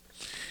sure.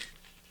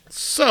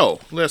 So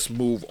let's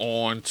move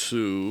on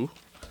to,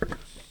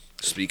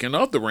 speaking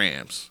of the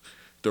Rams.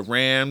 The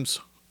Rams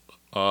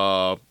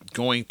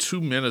going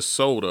to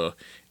Minnesota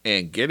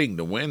and getting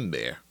the win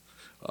there.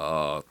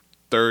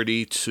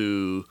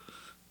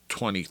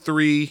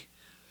 30-23.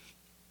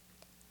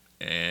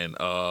 And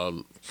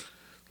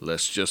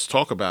let's just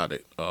talk about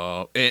it.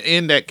 And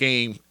in that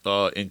game,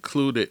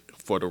 included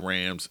for the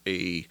Rams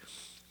a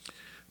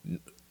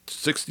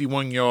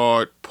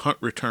 61-yard punt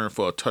return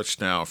for a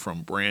touchdown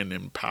from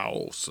Brandon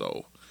Powell.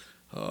 So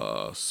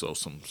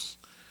some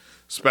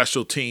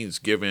special teams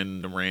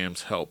giving the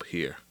Rams help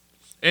here.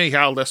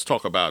 Anyhow, let's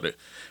talk about it.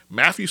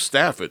 Matthew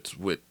Stafford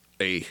with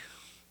a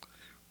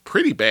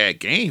pretty bad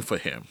game for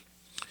him.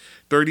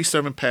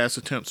 37 pass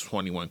attempts,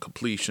 21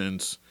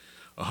 completions,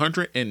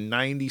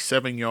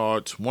 197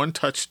 yards, 1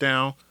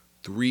 touchdown,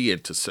 3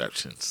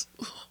 interceptions.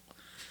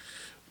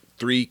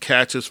 3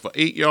 catches for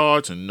 8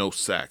 yards and no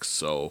sacks.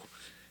 So,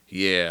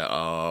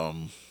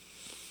 if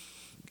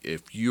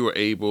you're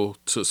able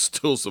to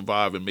still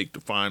survive and make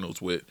the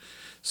finals with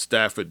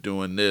Stafford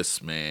doing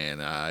this, man,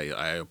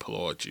 I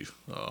applaud you.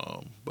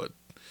 But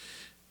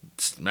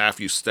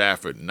Matthew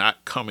Stafford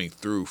not coming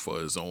through for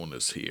his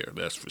owners here,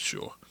 that's for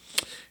sure.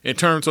 In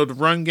terms of the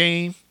run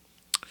game,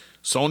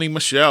 Sony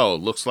Michel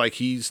looks like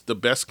he's the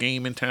best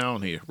game in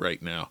town here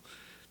right now.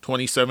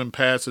 27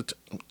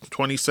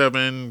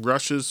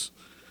 rushes,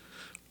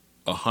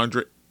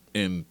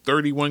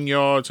 131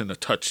 yards, and a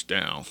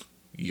touchdown.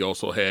 He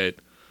also had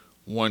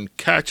 1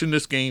 catch in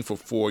this game for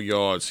 4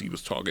 yards. He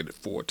was targeted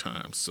 4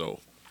 times. So,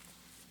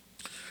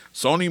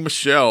 Sony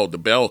Michel, the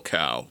bell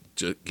cow,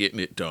 just getting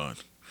it done.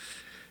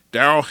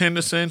 Darrell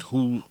Henderson,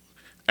 who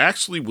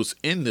actually was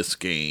in this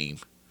game,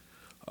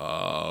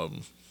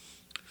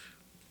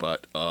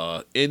 but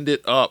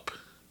ended up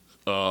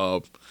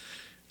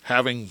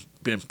having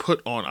been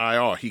put on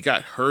IR. He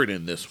got hurt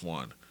in this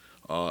one.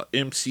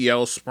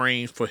 MCL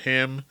sprain for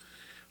him.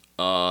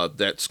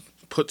 That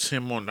puts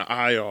him on the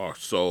IR.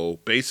 So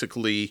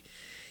basically,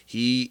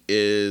 he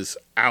is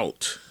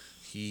out.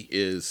 He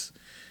is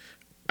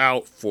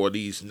out for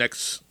these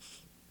next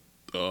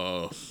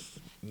few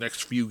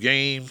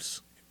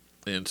games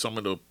and some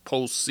of the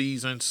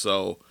postseason.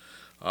 So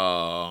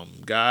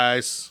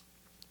Guys,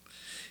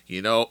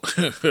 you know,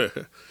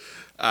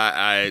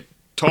 I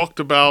talked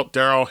about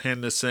Darrell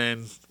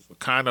Henderson,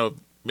 kind of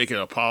making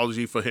an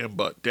apology for him,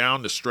 but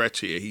down the stretch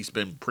here, he's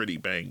been pretty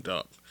banged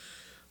up.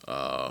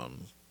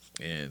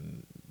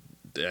 And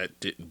that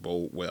didn't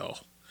bode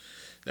well.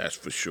 That's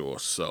for sure.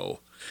 So,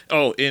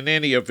 oh, in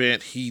any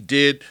event, he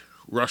did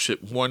rush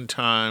it one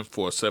time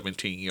for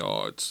 17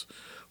 yards.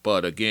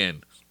 But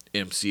again,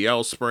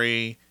 MCL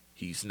sprain,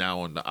 he's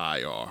now on the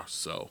IR.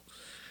 So,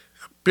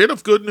 bit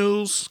of good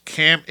news.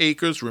 Cam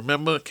Akers,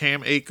 remember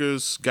Cam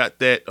Akers got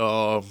that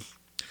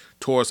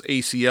towards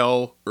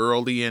ACL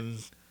early in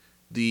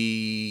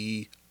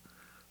the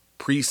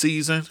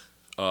preseason.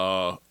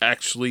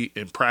 Actually,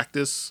 in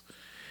practice,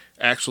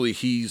 actually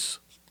he's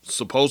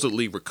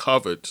supposedly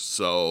recovered.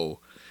 So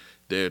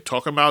they're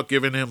talking about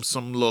giving him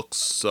some looks.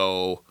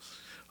 So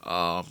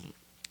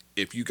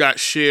if you got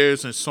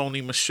shares in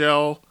Sony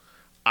Michel,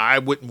 I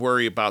wouldn't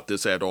worry about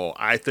this at all.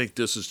 I think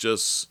this is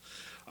just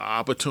an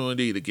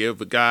opportunity to give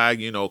the guy,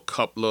 a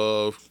couple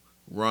of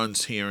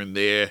runs here and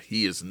there.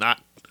 He is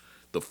not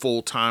the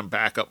full-time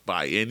backup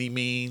by any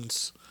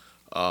means.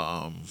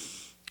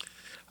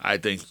 I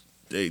think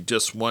they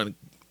just want to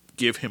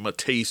give him a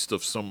taste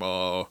of some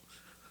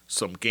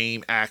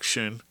game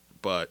action.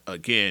 But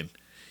again,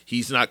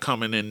 he's not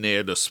coming in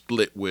there to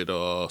split with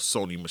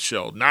Sony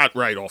Michel. Not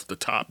right off the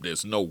top.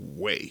 There's no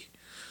way.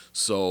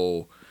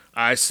 So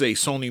I say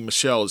Sony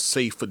Michel is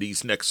safe for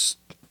these next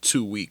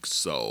 2 weeks.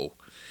 So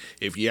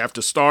if you have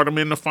to start him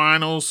in the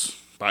finals,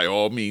 by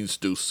all means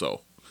do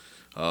so.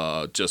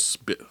 Just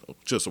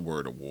a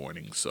word of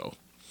warning. So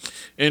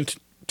in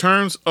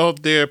terms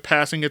of their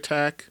passing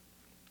attack,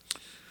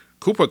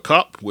 Cooper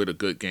Kupp with a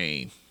good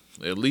game.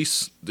 At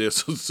least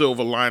there's a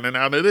silver lining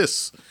out of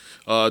this.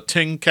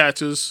 10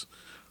 catches,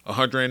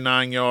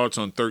 109 yards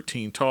on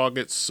 13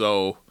 targets.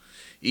 So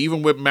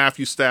even with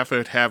Matthew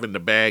Stafford having the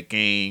bad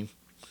game,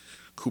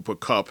 Cooper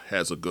Kupp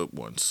has a good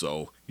one.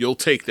 So you'll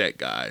take that,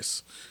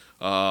 guys.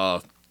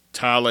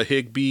 Tyler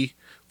Higbee,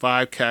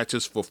 5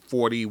 catches for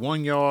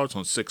 41 yards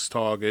on 6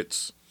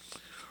 targets.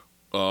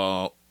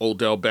 Odell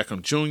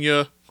Beckham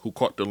Jr., who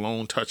caught the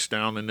lone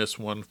touchdown in this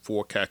one,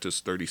 4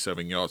 catches,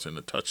 37 yards and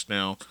a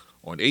touchdown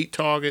on 8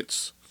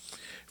 targets.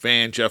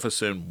 Van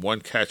Jefferson, 1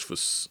 catch for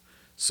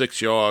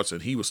 6 yards,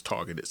 and he was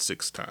targeted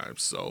 6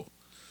 times. So,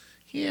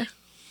 yeah,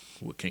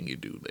 what can you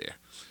do there?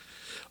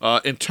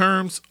 In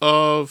terms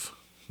of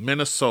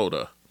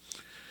Minnesota,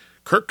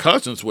 Kirk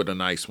Cousins with a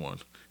nice one.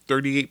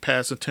 38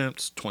 pass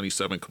attempts,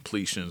 27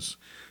 completions,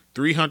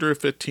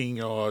 315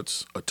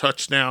 yards, a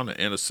touchdown, an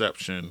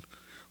interception.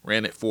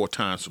 Ran it 4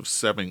 times for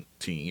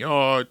 17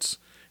 yards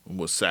and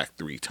was sacked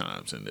 3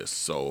 times in this.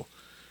 So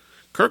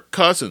Kirk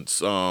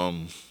Cousins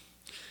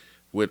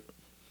with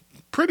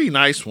pretty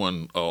nice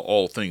one,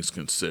 all things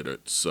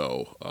considered.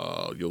 So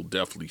you'll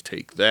definitely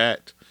take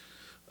that.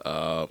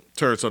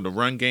 Turns on the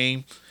run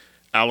game,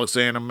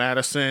 Alexander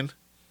Madison,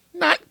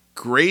 not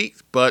great,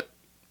 but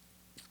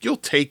you'll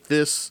take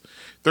this.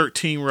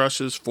 13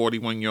 rushes,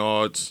 41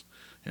 yards,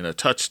 and a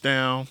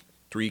touchdown.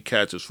 3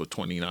 catches for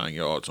 29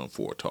 yards on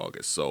 4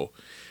 targets. So,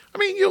 I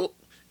mean,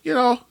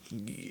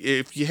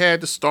 if you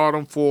had to start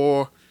him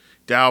for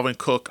Dalvin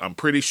Cook, I'm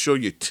pretty sure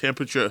your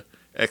temperature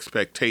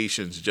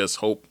expectations just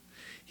hope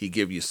he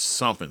give you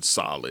something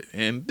solid.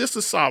 And this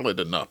is solid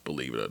enough,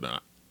 believe it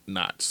or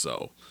not.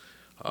 So,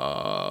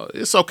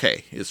 it's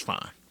okay. It's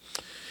fine.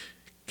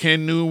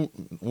 Kenu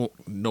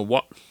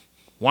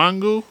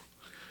Nwangu,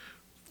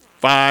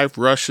 5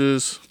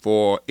 rushes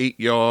for 8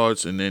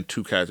 yards and then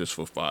 2 catches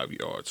for 5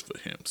 yards for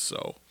him.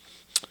 So,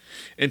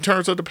 in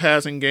terms of the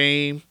passing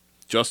game,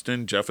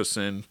 Justin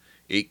Jefferson,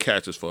 8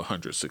 catches for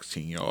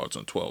 116 yards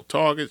on 12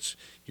 targets.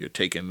 You're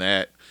taking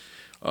that.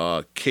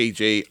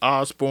 KJ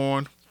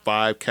Osborne,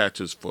 5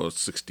 catches for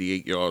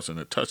 68 yards and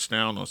a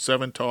touchdown on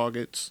 7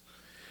 targets.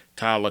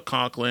 Tyler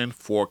Conklin,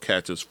 4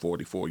 catches,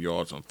 44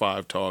 yards on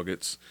 5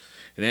 targets.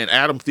 And then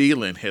Adam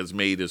Thielen has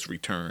made his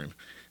return.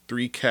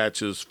 3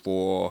 catches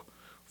for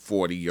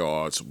 40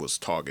 yards, was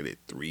targeted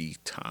 3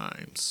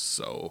 times.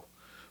 So,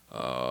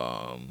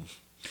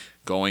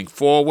 going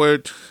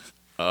forward,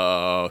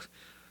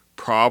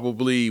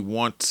 probably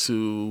want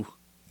to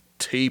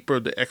taper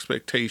the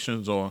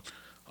expectations on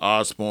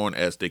Osborne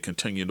as they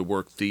continue to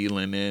work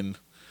Thielen in.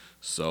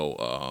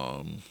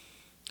 So,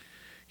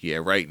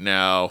 right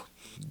now,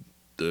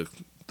 the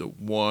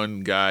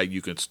one guy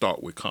you can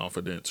start with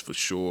confidence for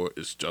sure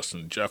is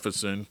Justin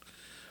Jefferson.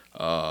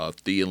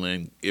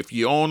 Thielen, if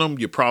you own him,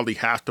 you probably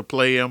have to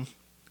play him,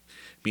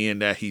 being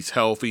that he's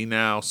healthy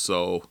now.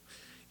 So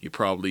you're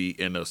probably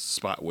in a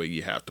spot where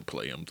you have to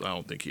play him. I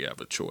don't think you have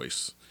a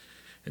choice.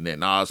 And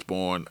then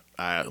Osborne,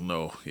 I don't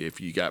know,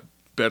 if you got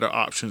better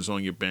options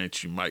on your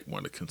bench, you might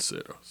want to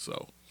consider.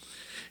 So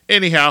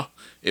anyhow,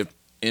 if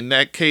in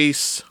that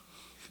case,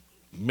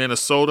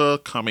 Minnesota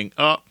coming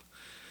up,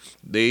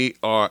 they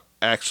are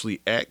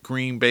actually at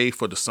Green Bay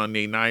for the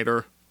Sunday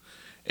Nighter.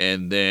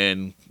 And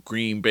then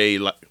Green Bay,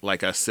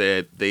 like I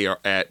said, they are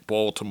at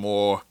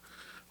Baltimore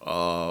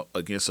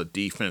against a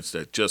defense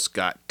that just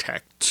got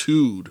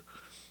tattooed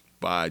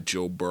by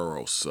Joe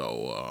Burrow.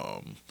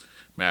 So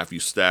Matthew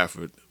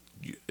Stafford,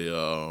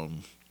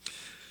 um,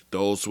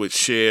 those with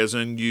shares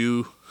in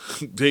you,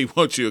 they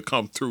want you to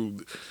come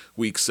through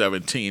Week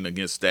 17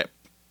 against that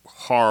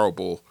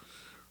horrible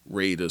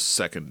Raiders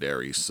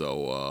secondary.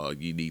 So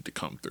you need to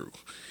come through.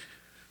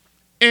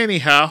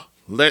 Anyhow,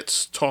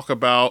 let's talk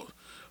about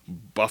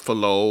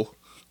Buffalo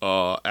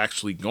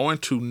actually going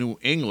to New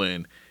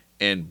England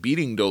and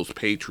beating those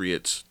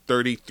Patriots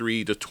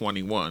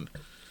 33-21.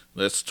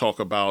 Let's talk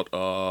about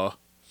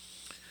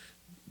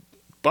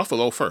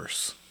Buffalo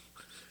first.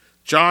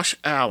 Josh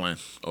Allen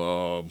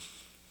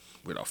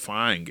with a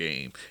fine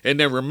game. And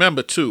then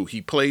remember, too,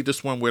 he played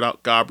this one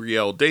without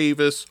Gabriel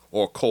Davis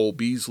or Cole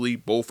Beasley,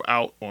 both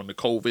out on the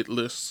COVID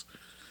list.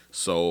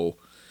 So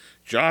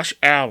Josh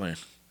Allen,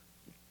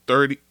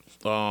 30,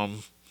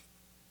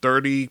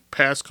 30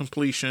 pass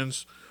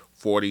completions,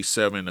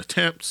 47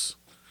 attempts,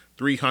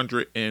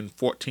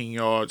 314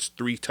 yards,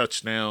 3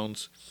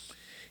 touchdowns.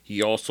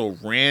 He also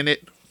ran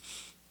it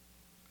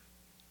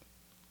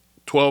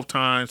 12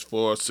 times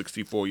for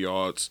 64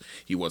 yards.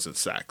 He wasn't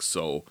sacked.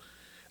 So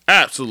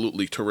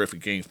absolutely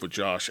terrific game for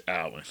Josh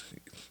Allen.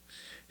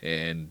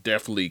 And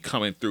definitely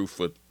coming through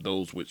for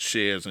those with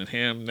shares in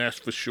him, that's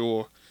for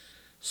sure.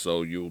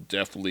 So you'll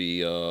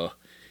definitely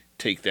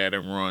take that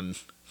and run.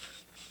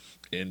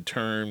 In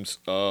terms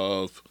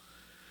of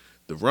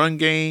the run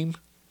game,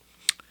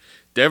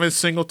 Devin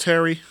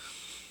Singletary,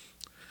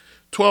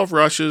 12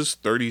 rushes,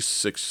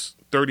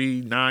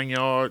 39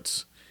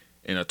 yards,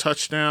 and a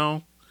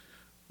touchdown.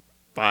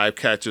 5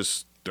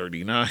 catches,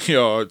 39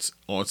 yards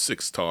on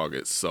 6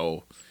 targets.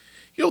 So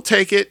you'll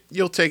take it.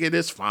 You'll take it.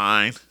 It's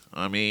fine.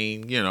 I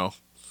mean,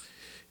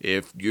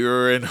 if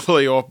you're in a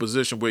playoff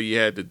position where you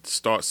had to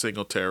start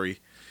Singletary,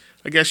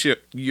 I guess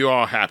you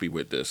are happy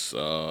with this.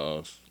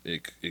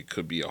 It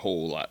could be a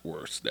whole lot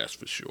worse, that's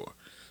for sure.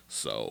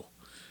 So,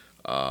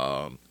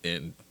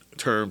 in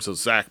terms of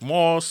Zach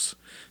Moss,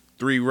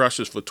 3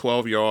 rushes for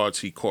 12 yards.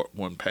 He caught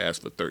 1 pass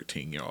for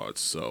 13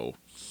 yards. So,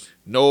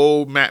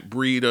 no Matt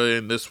Breida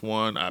in this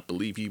one. I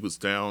believe he was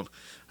down.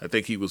 I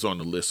think he was on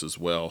the list as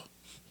well,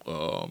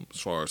 as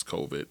far as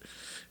COVID.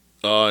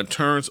 In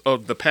terms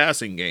of the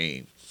passing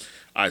game,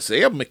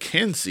 Isaiah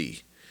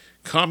McKenzie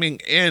coming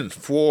in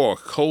for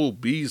Cole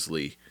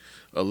Beasley,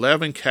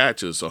 11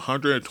 catches,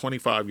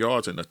 125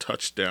 yards, and a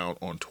touchdown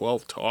on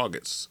 12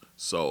 targets.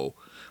 So,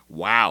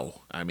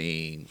 wow. I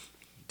mean,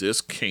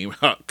 this came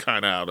out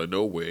kind of out of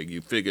nowhere.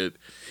 You figured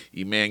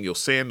Emmanuel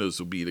Sanders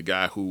would be the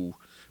guy who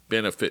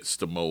benefits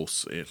the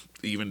most, and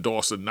even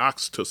Dawson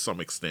Knox to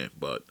some extent,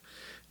 but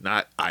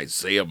not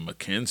Isaiah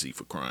McKenzie,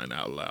 for crying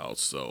out loud.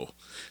 So,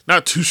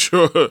 not too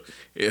sure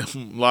if a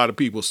lot of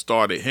people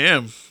started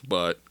him,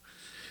 but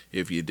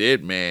if you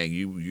did, man,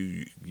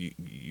 you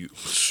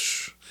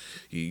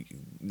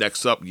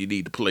next up you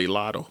need to play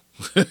Lotto.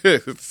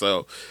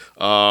 So,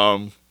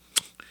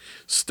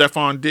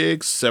 Stephon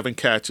Diggs, 7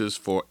 catches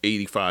for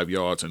 85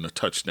 yards and a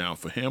touchdown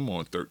for him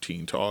on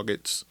 13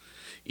 targets.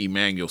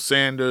 Emmanuel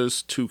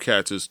Sanders, 2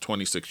 catches,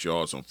 26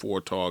 yards on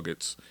 4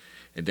 targets.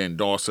 And then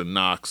Dawson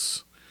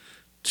Knox,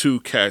 2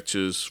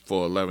 catches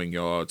for 11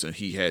 yards, and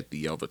he had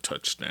the other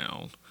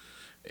touchdown,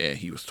 and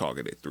he was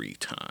targeted 3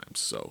 times.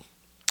 So,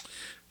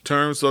 in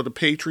terms of the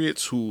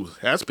Patriots, who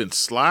has been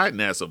sliding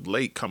as of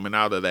late coming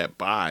out of that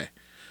bye,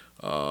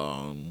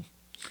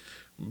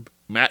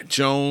 Matt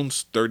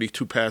Jones,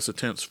 32 pass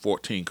attempts,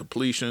 14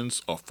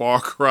 completions, a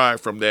far cry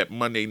from that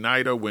Monday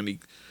Nighter when he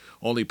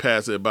only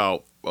passed it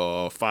about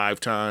 5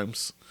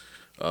 times.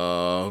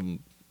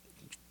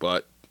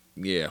 But,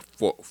 yeah,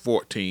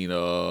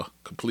 14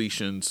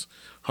 completions,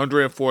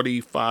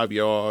 145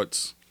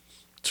 yards,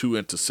 2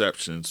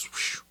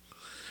 interceptions,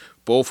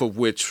 both of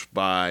which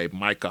by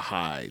Micah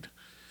Hyde.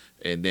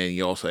 And then he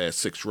also had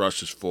 6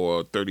 rushes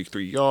for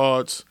 33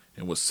 yards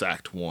and was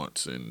sacked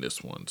once in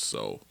this one.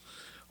 So,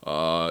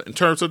 in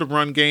terms of the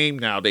run game,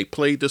 now they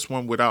played this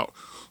one without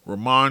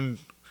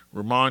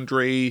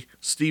Ramondre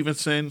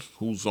Stevenson,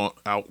 who's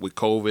out with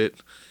COVID.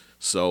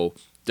 So,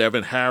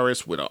 Devin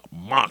Harris with a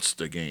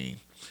monster game.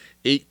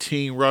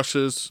 18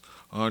 rushes,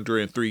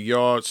 103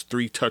 yards,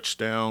 3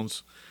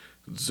 touchdowns,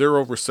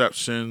 0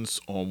 receptions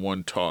on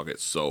 1 target.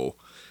 So,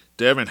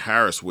 Devin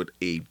Harris with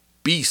a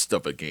beast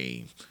of a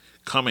game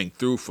coming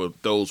through for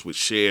those with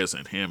shares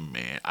in him,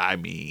 man. I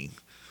mean,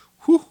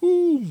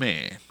 whoo-hoo,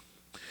 man.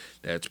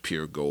 That's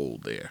pure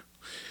gold there.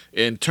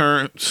 In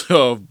terms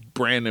of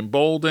Brandon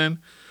Bolden,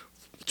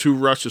 2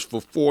 rushes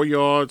for 4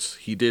 yards.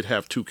 He did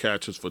have 2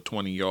 catches for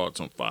 20 yards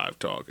on 5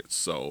 targets.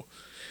 So,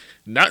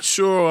 not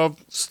sure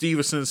of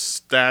Stevenson's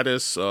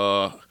status.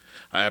 I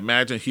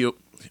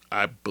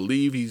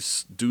believe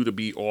he's due to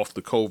be off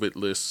the COVID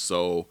list.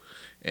 So,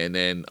 and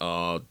then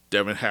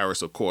Devin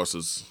Harris, of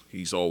course,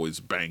 he's always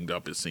banged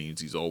up. It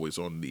seems he's always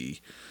on the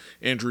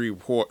injury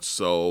report.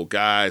 So,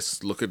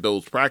 guys, look at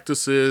those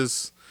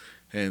practices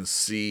and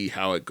see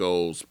how it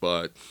goes.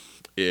 But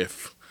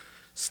if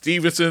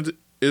Stevenson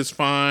is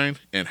fine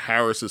and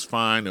Harris is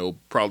fine, it'll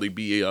probably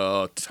be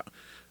a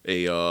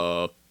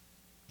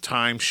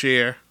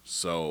timeshare.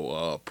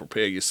 So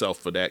prepare yourself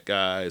for that,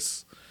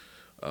 guys.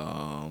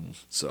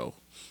 So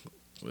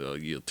well,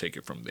 you'll take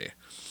it from there.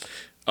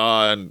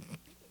 Uh,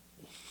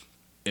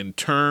 in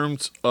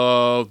terms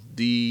of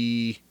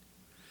the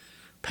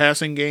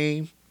passing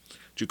game,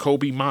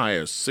 Jacoby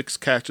Myers, 6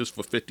 catches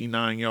for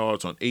 59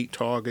 yards on 8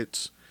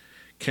 targets.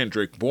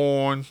 Kendrick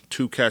Bourne,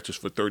 2 catches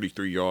for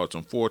 33 yards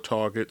on 4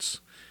 targets.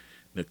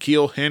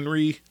 N'Keal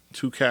Henry,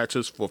 2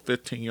 catches for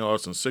 15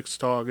 yards on 6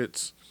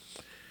 targets.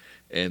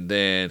 And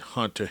then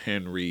Hunter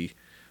Henry,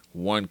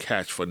 1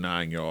 catch for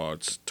 9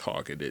 yards,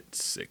 targeted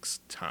 6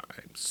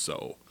 times.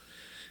 So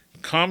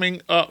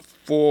coming up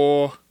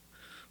for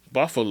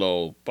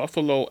Buffalo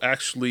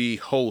actually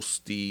hosts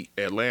the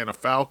Atlanta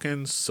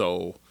Falcons.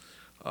 So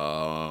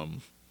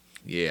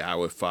yeah, I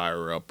would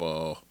fire up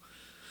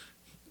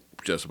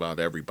just about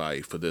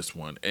everybody for this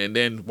one. And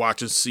then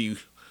watch and see,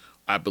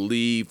 I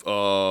believe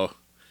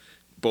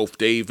both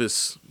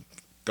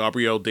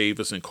Gabriel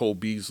Davis and Cole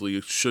Beasley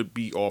should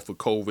be off of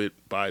COVID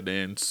by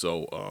then.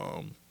 So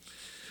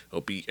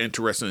it'll be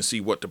interesting to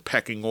see what the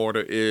pecking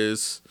order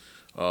is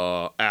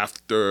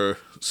after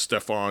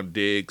Stephon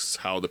Diggs,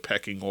 how the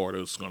pecking order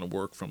is going to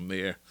work from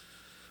there,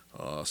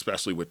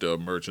 especially with the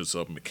emergence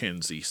of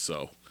McKenzie.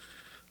 So,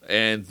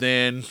 and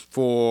then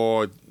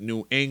for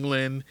New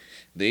England,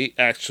 they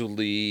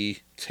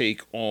actually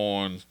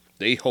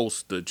they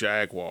host the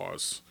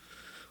Jaguars,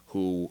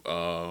 who,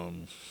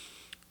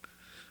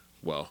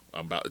 well,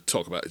 I'm about to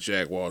talk about the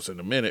Jaguars in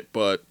a minute,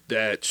 but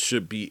that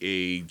should be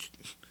a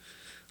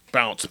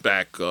bounce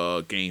back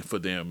game for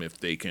them if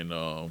they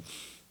can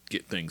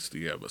get things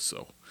together.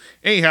 So,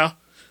 anyhow,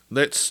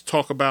 let's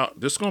talk about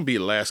this. Is going to be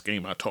the last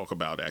game I talk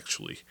about,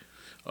 actually.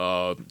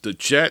 The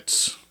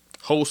Jets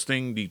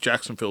hosting the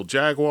Jacksonville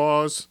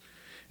Jaguars,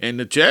 and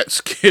the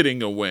Jets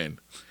getting a win,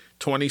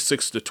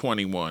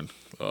 26-21.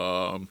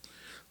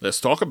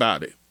 Let's talk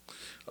about it.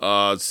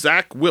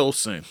 Zach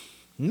Wilson,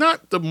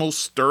 not the most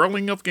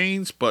sterling of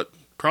games, but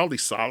probably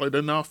solid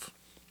enough.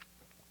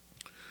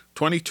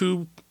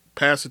 22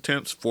 pass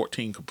attempts,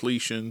 14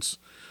 completions,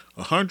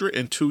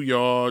 102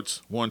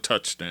 yards, 1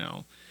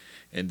 touchdown.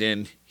 And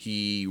then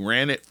he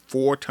ran it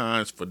 4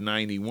 times for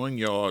 91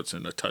 yards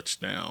and a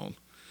touchdown.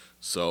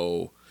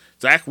 So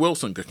Zach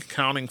Wilson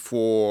accounting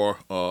for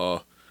a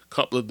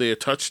couple of their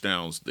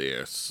touchdowns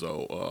there.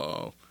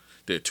 So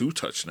their 2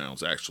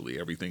 touchdowns, actually.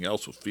 Everything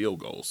else was field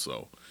goals.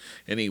 So,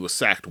 and he was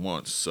sacked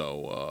once.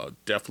 So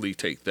definitely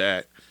take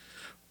that.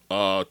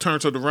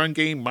 Turns of the run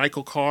game,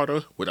 Michael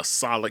Carter with a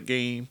solid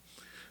game.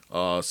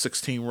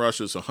 16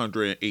 rushes,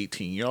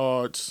 118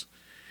 yards.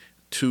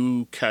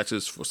 2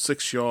 catches for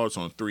 6 yards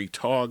on 3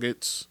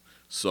 targets.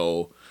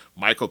 So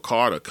Michael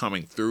Carter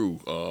coming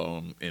through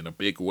in a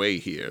big way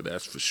here,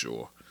 that's for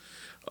sure.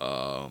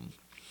 And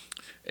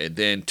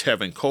then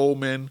Tevin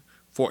Coleman,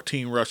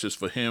 14 rushes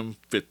for him,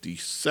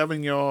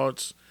 57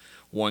 yards,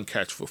 1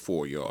 catch for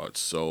 4 yards.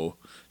 So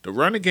the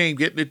running game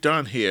getting it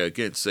done here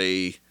against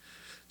a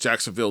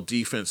Jacksonville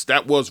defense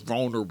that was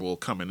vulnerable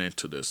coming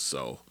into this.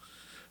 So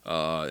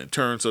in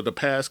terms of the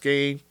pass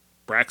game,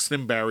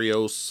 Braxton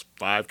Berrios,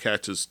 5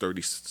 catches,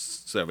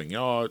 37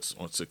 yards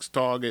on 6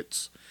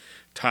 targets.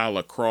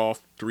 Tyler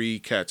Croft, 3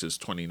 catches,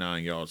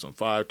 29 yards on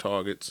 5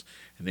 targets.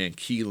 And then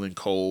Keelan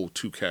Cole,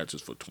 2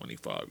 catches for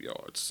 25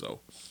 yards. So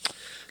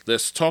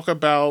let's talk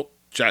about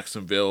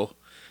Jacksonville.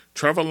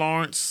 Trevor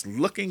Lawrence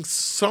looking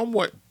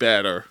somewhat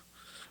better.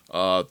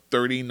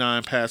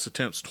 39 pass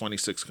attempts,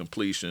 26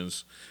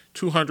 completions,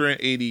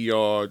 280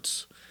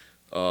 yards,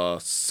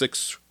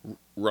 6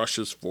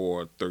 rushes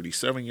for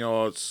 37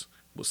 yards.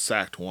 Was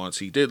sacked once.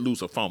 He did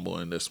lose a fumble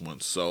in this one,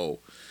 so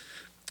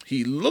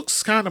he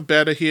looks kind of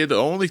better here. The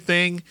only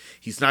thing,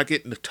 he's not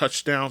getting the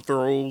touchdown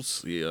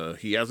throws. Yeah,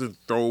 he hasn't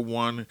thrown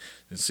one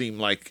and seemed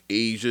like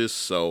ages,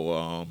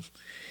 so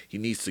he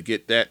needs to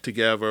get that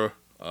together.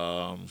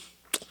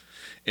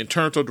 In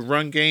terms of the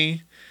run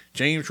game,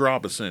 James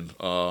Robinson,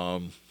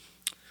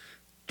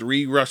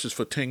 3 rushes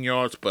for 10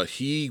 yards, but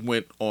he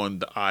went on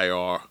the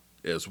IR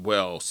as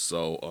well.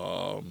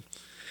 So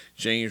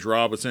James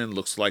Robinson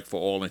looks like,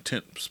 for all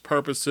intents and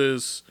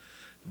purposes,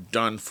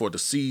 done for the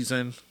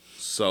season.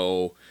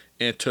 So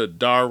enter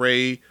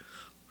Dare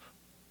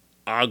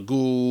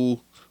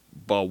Agubawale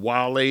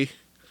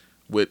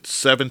with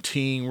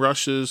 17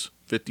 rushes,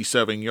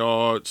 57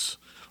 yards,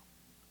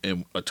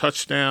 and a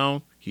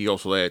touchdown. He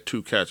also had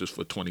 2 catches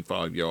for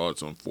 25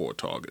 yards on 4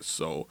 targets.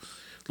 So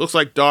looks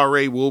like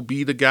Dare will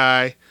be the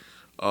guy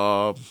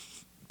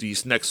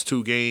these next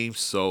 2 games.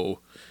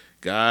 So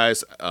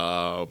guys,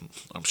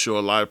 I'm sure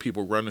a lot of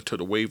people running to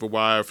the waiver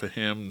wire for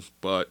him,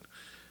 but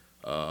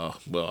well,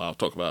 I'll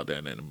talk about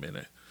that in a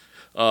minute.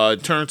 In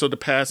terms of the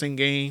passing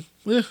game,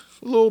 a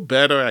little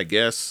better, I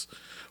guess.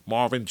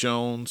 Marvin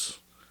Jones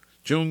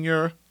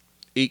Jr.,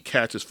 8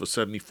 catches for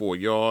 74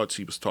 yards.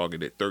 He was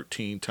targeted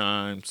 13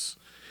 times.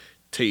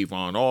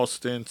 Tavon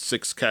Austin,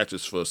 6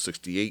 catches for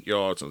 68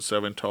 yards on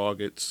 7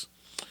 targets.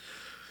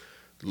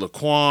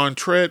 Laquan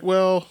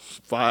Treadwell,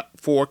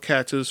 4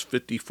 catches,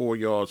 54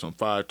 yards on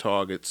 5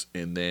 targets.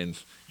 And then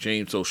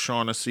James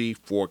O'Shaughnessy,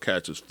 4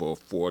 catches for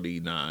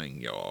 49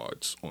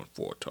 yards on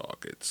 4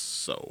 targets.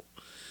 So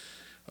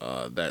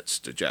That's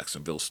the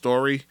Jacksonville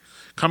story.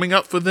 Coming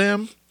up for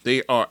them,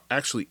 they are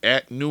actually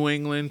at New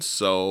England,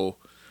 so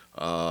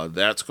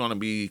that's going to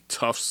be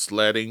tough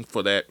sledding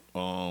for that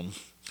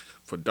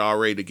for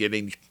Dare to get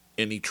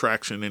any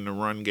traction in the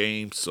run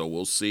game. So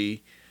we'll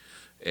see.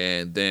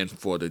 And then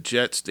for the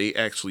Jets, they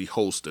actually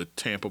host the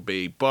Tampa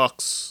Bay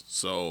Bucks.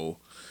 So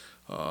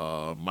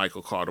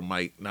Michael Carter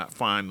might not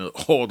find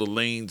all the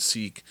lanes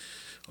he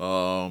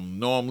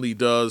normally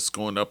does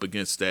going up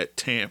against that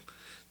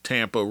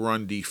Tampa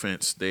run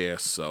defense there.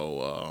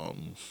 So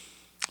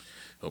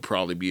he'll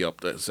probably be up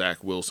to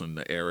Zach Wilson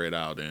to air it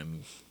out,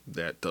 and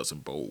that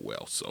doesn't bode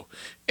well. So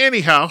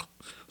anyhow,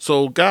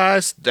 so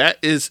guys, that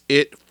is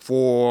it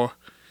for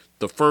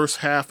the first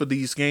half of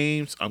these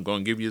games. I'm going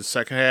to give you the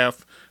second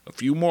half, a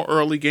few more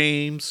early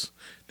games.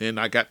 Then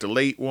I got the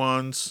late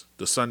ones,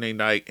 the Sunday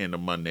night and the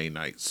Monday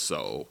night.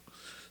 So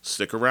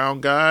stick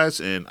around, guys,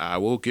 and I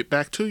will get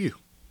back to you.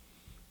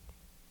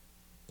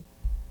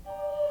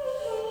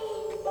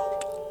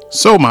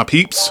 So, my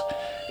peeps,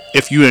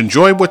 if you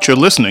enjoy what you're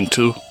listening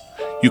to,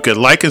 you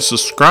can like and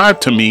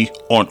subscribe to me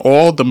on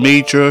all the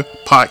major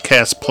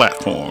podcast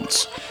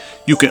platforms.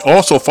 You can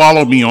also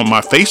follow me on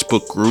my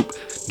Facebook group,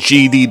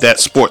 GD That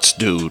Sports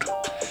Dude.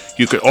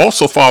 You can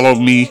also follow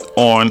me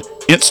on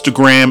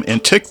Instagram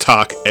and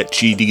TikTok at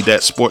GD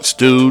That Sports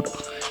Dude.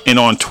 And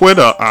on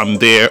Twitter, I'm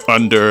there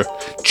under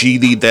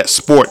GD That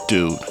Sport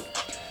Dude.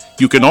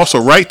 You can also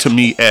write to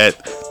me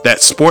at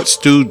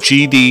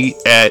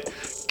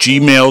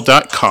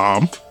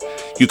thatsportsdudegd@gmail.com.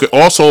 You can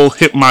also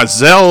hit my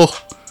Zelle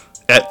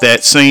at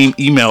that same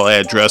email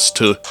address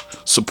to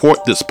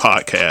support this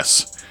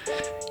podcast.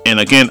 And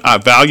again, I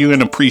value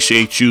and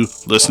appreciate you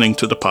listening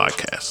to the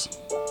podcast.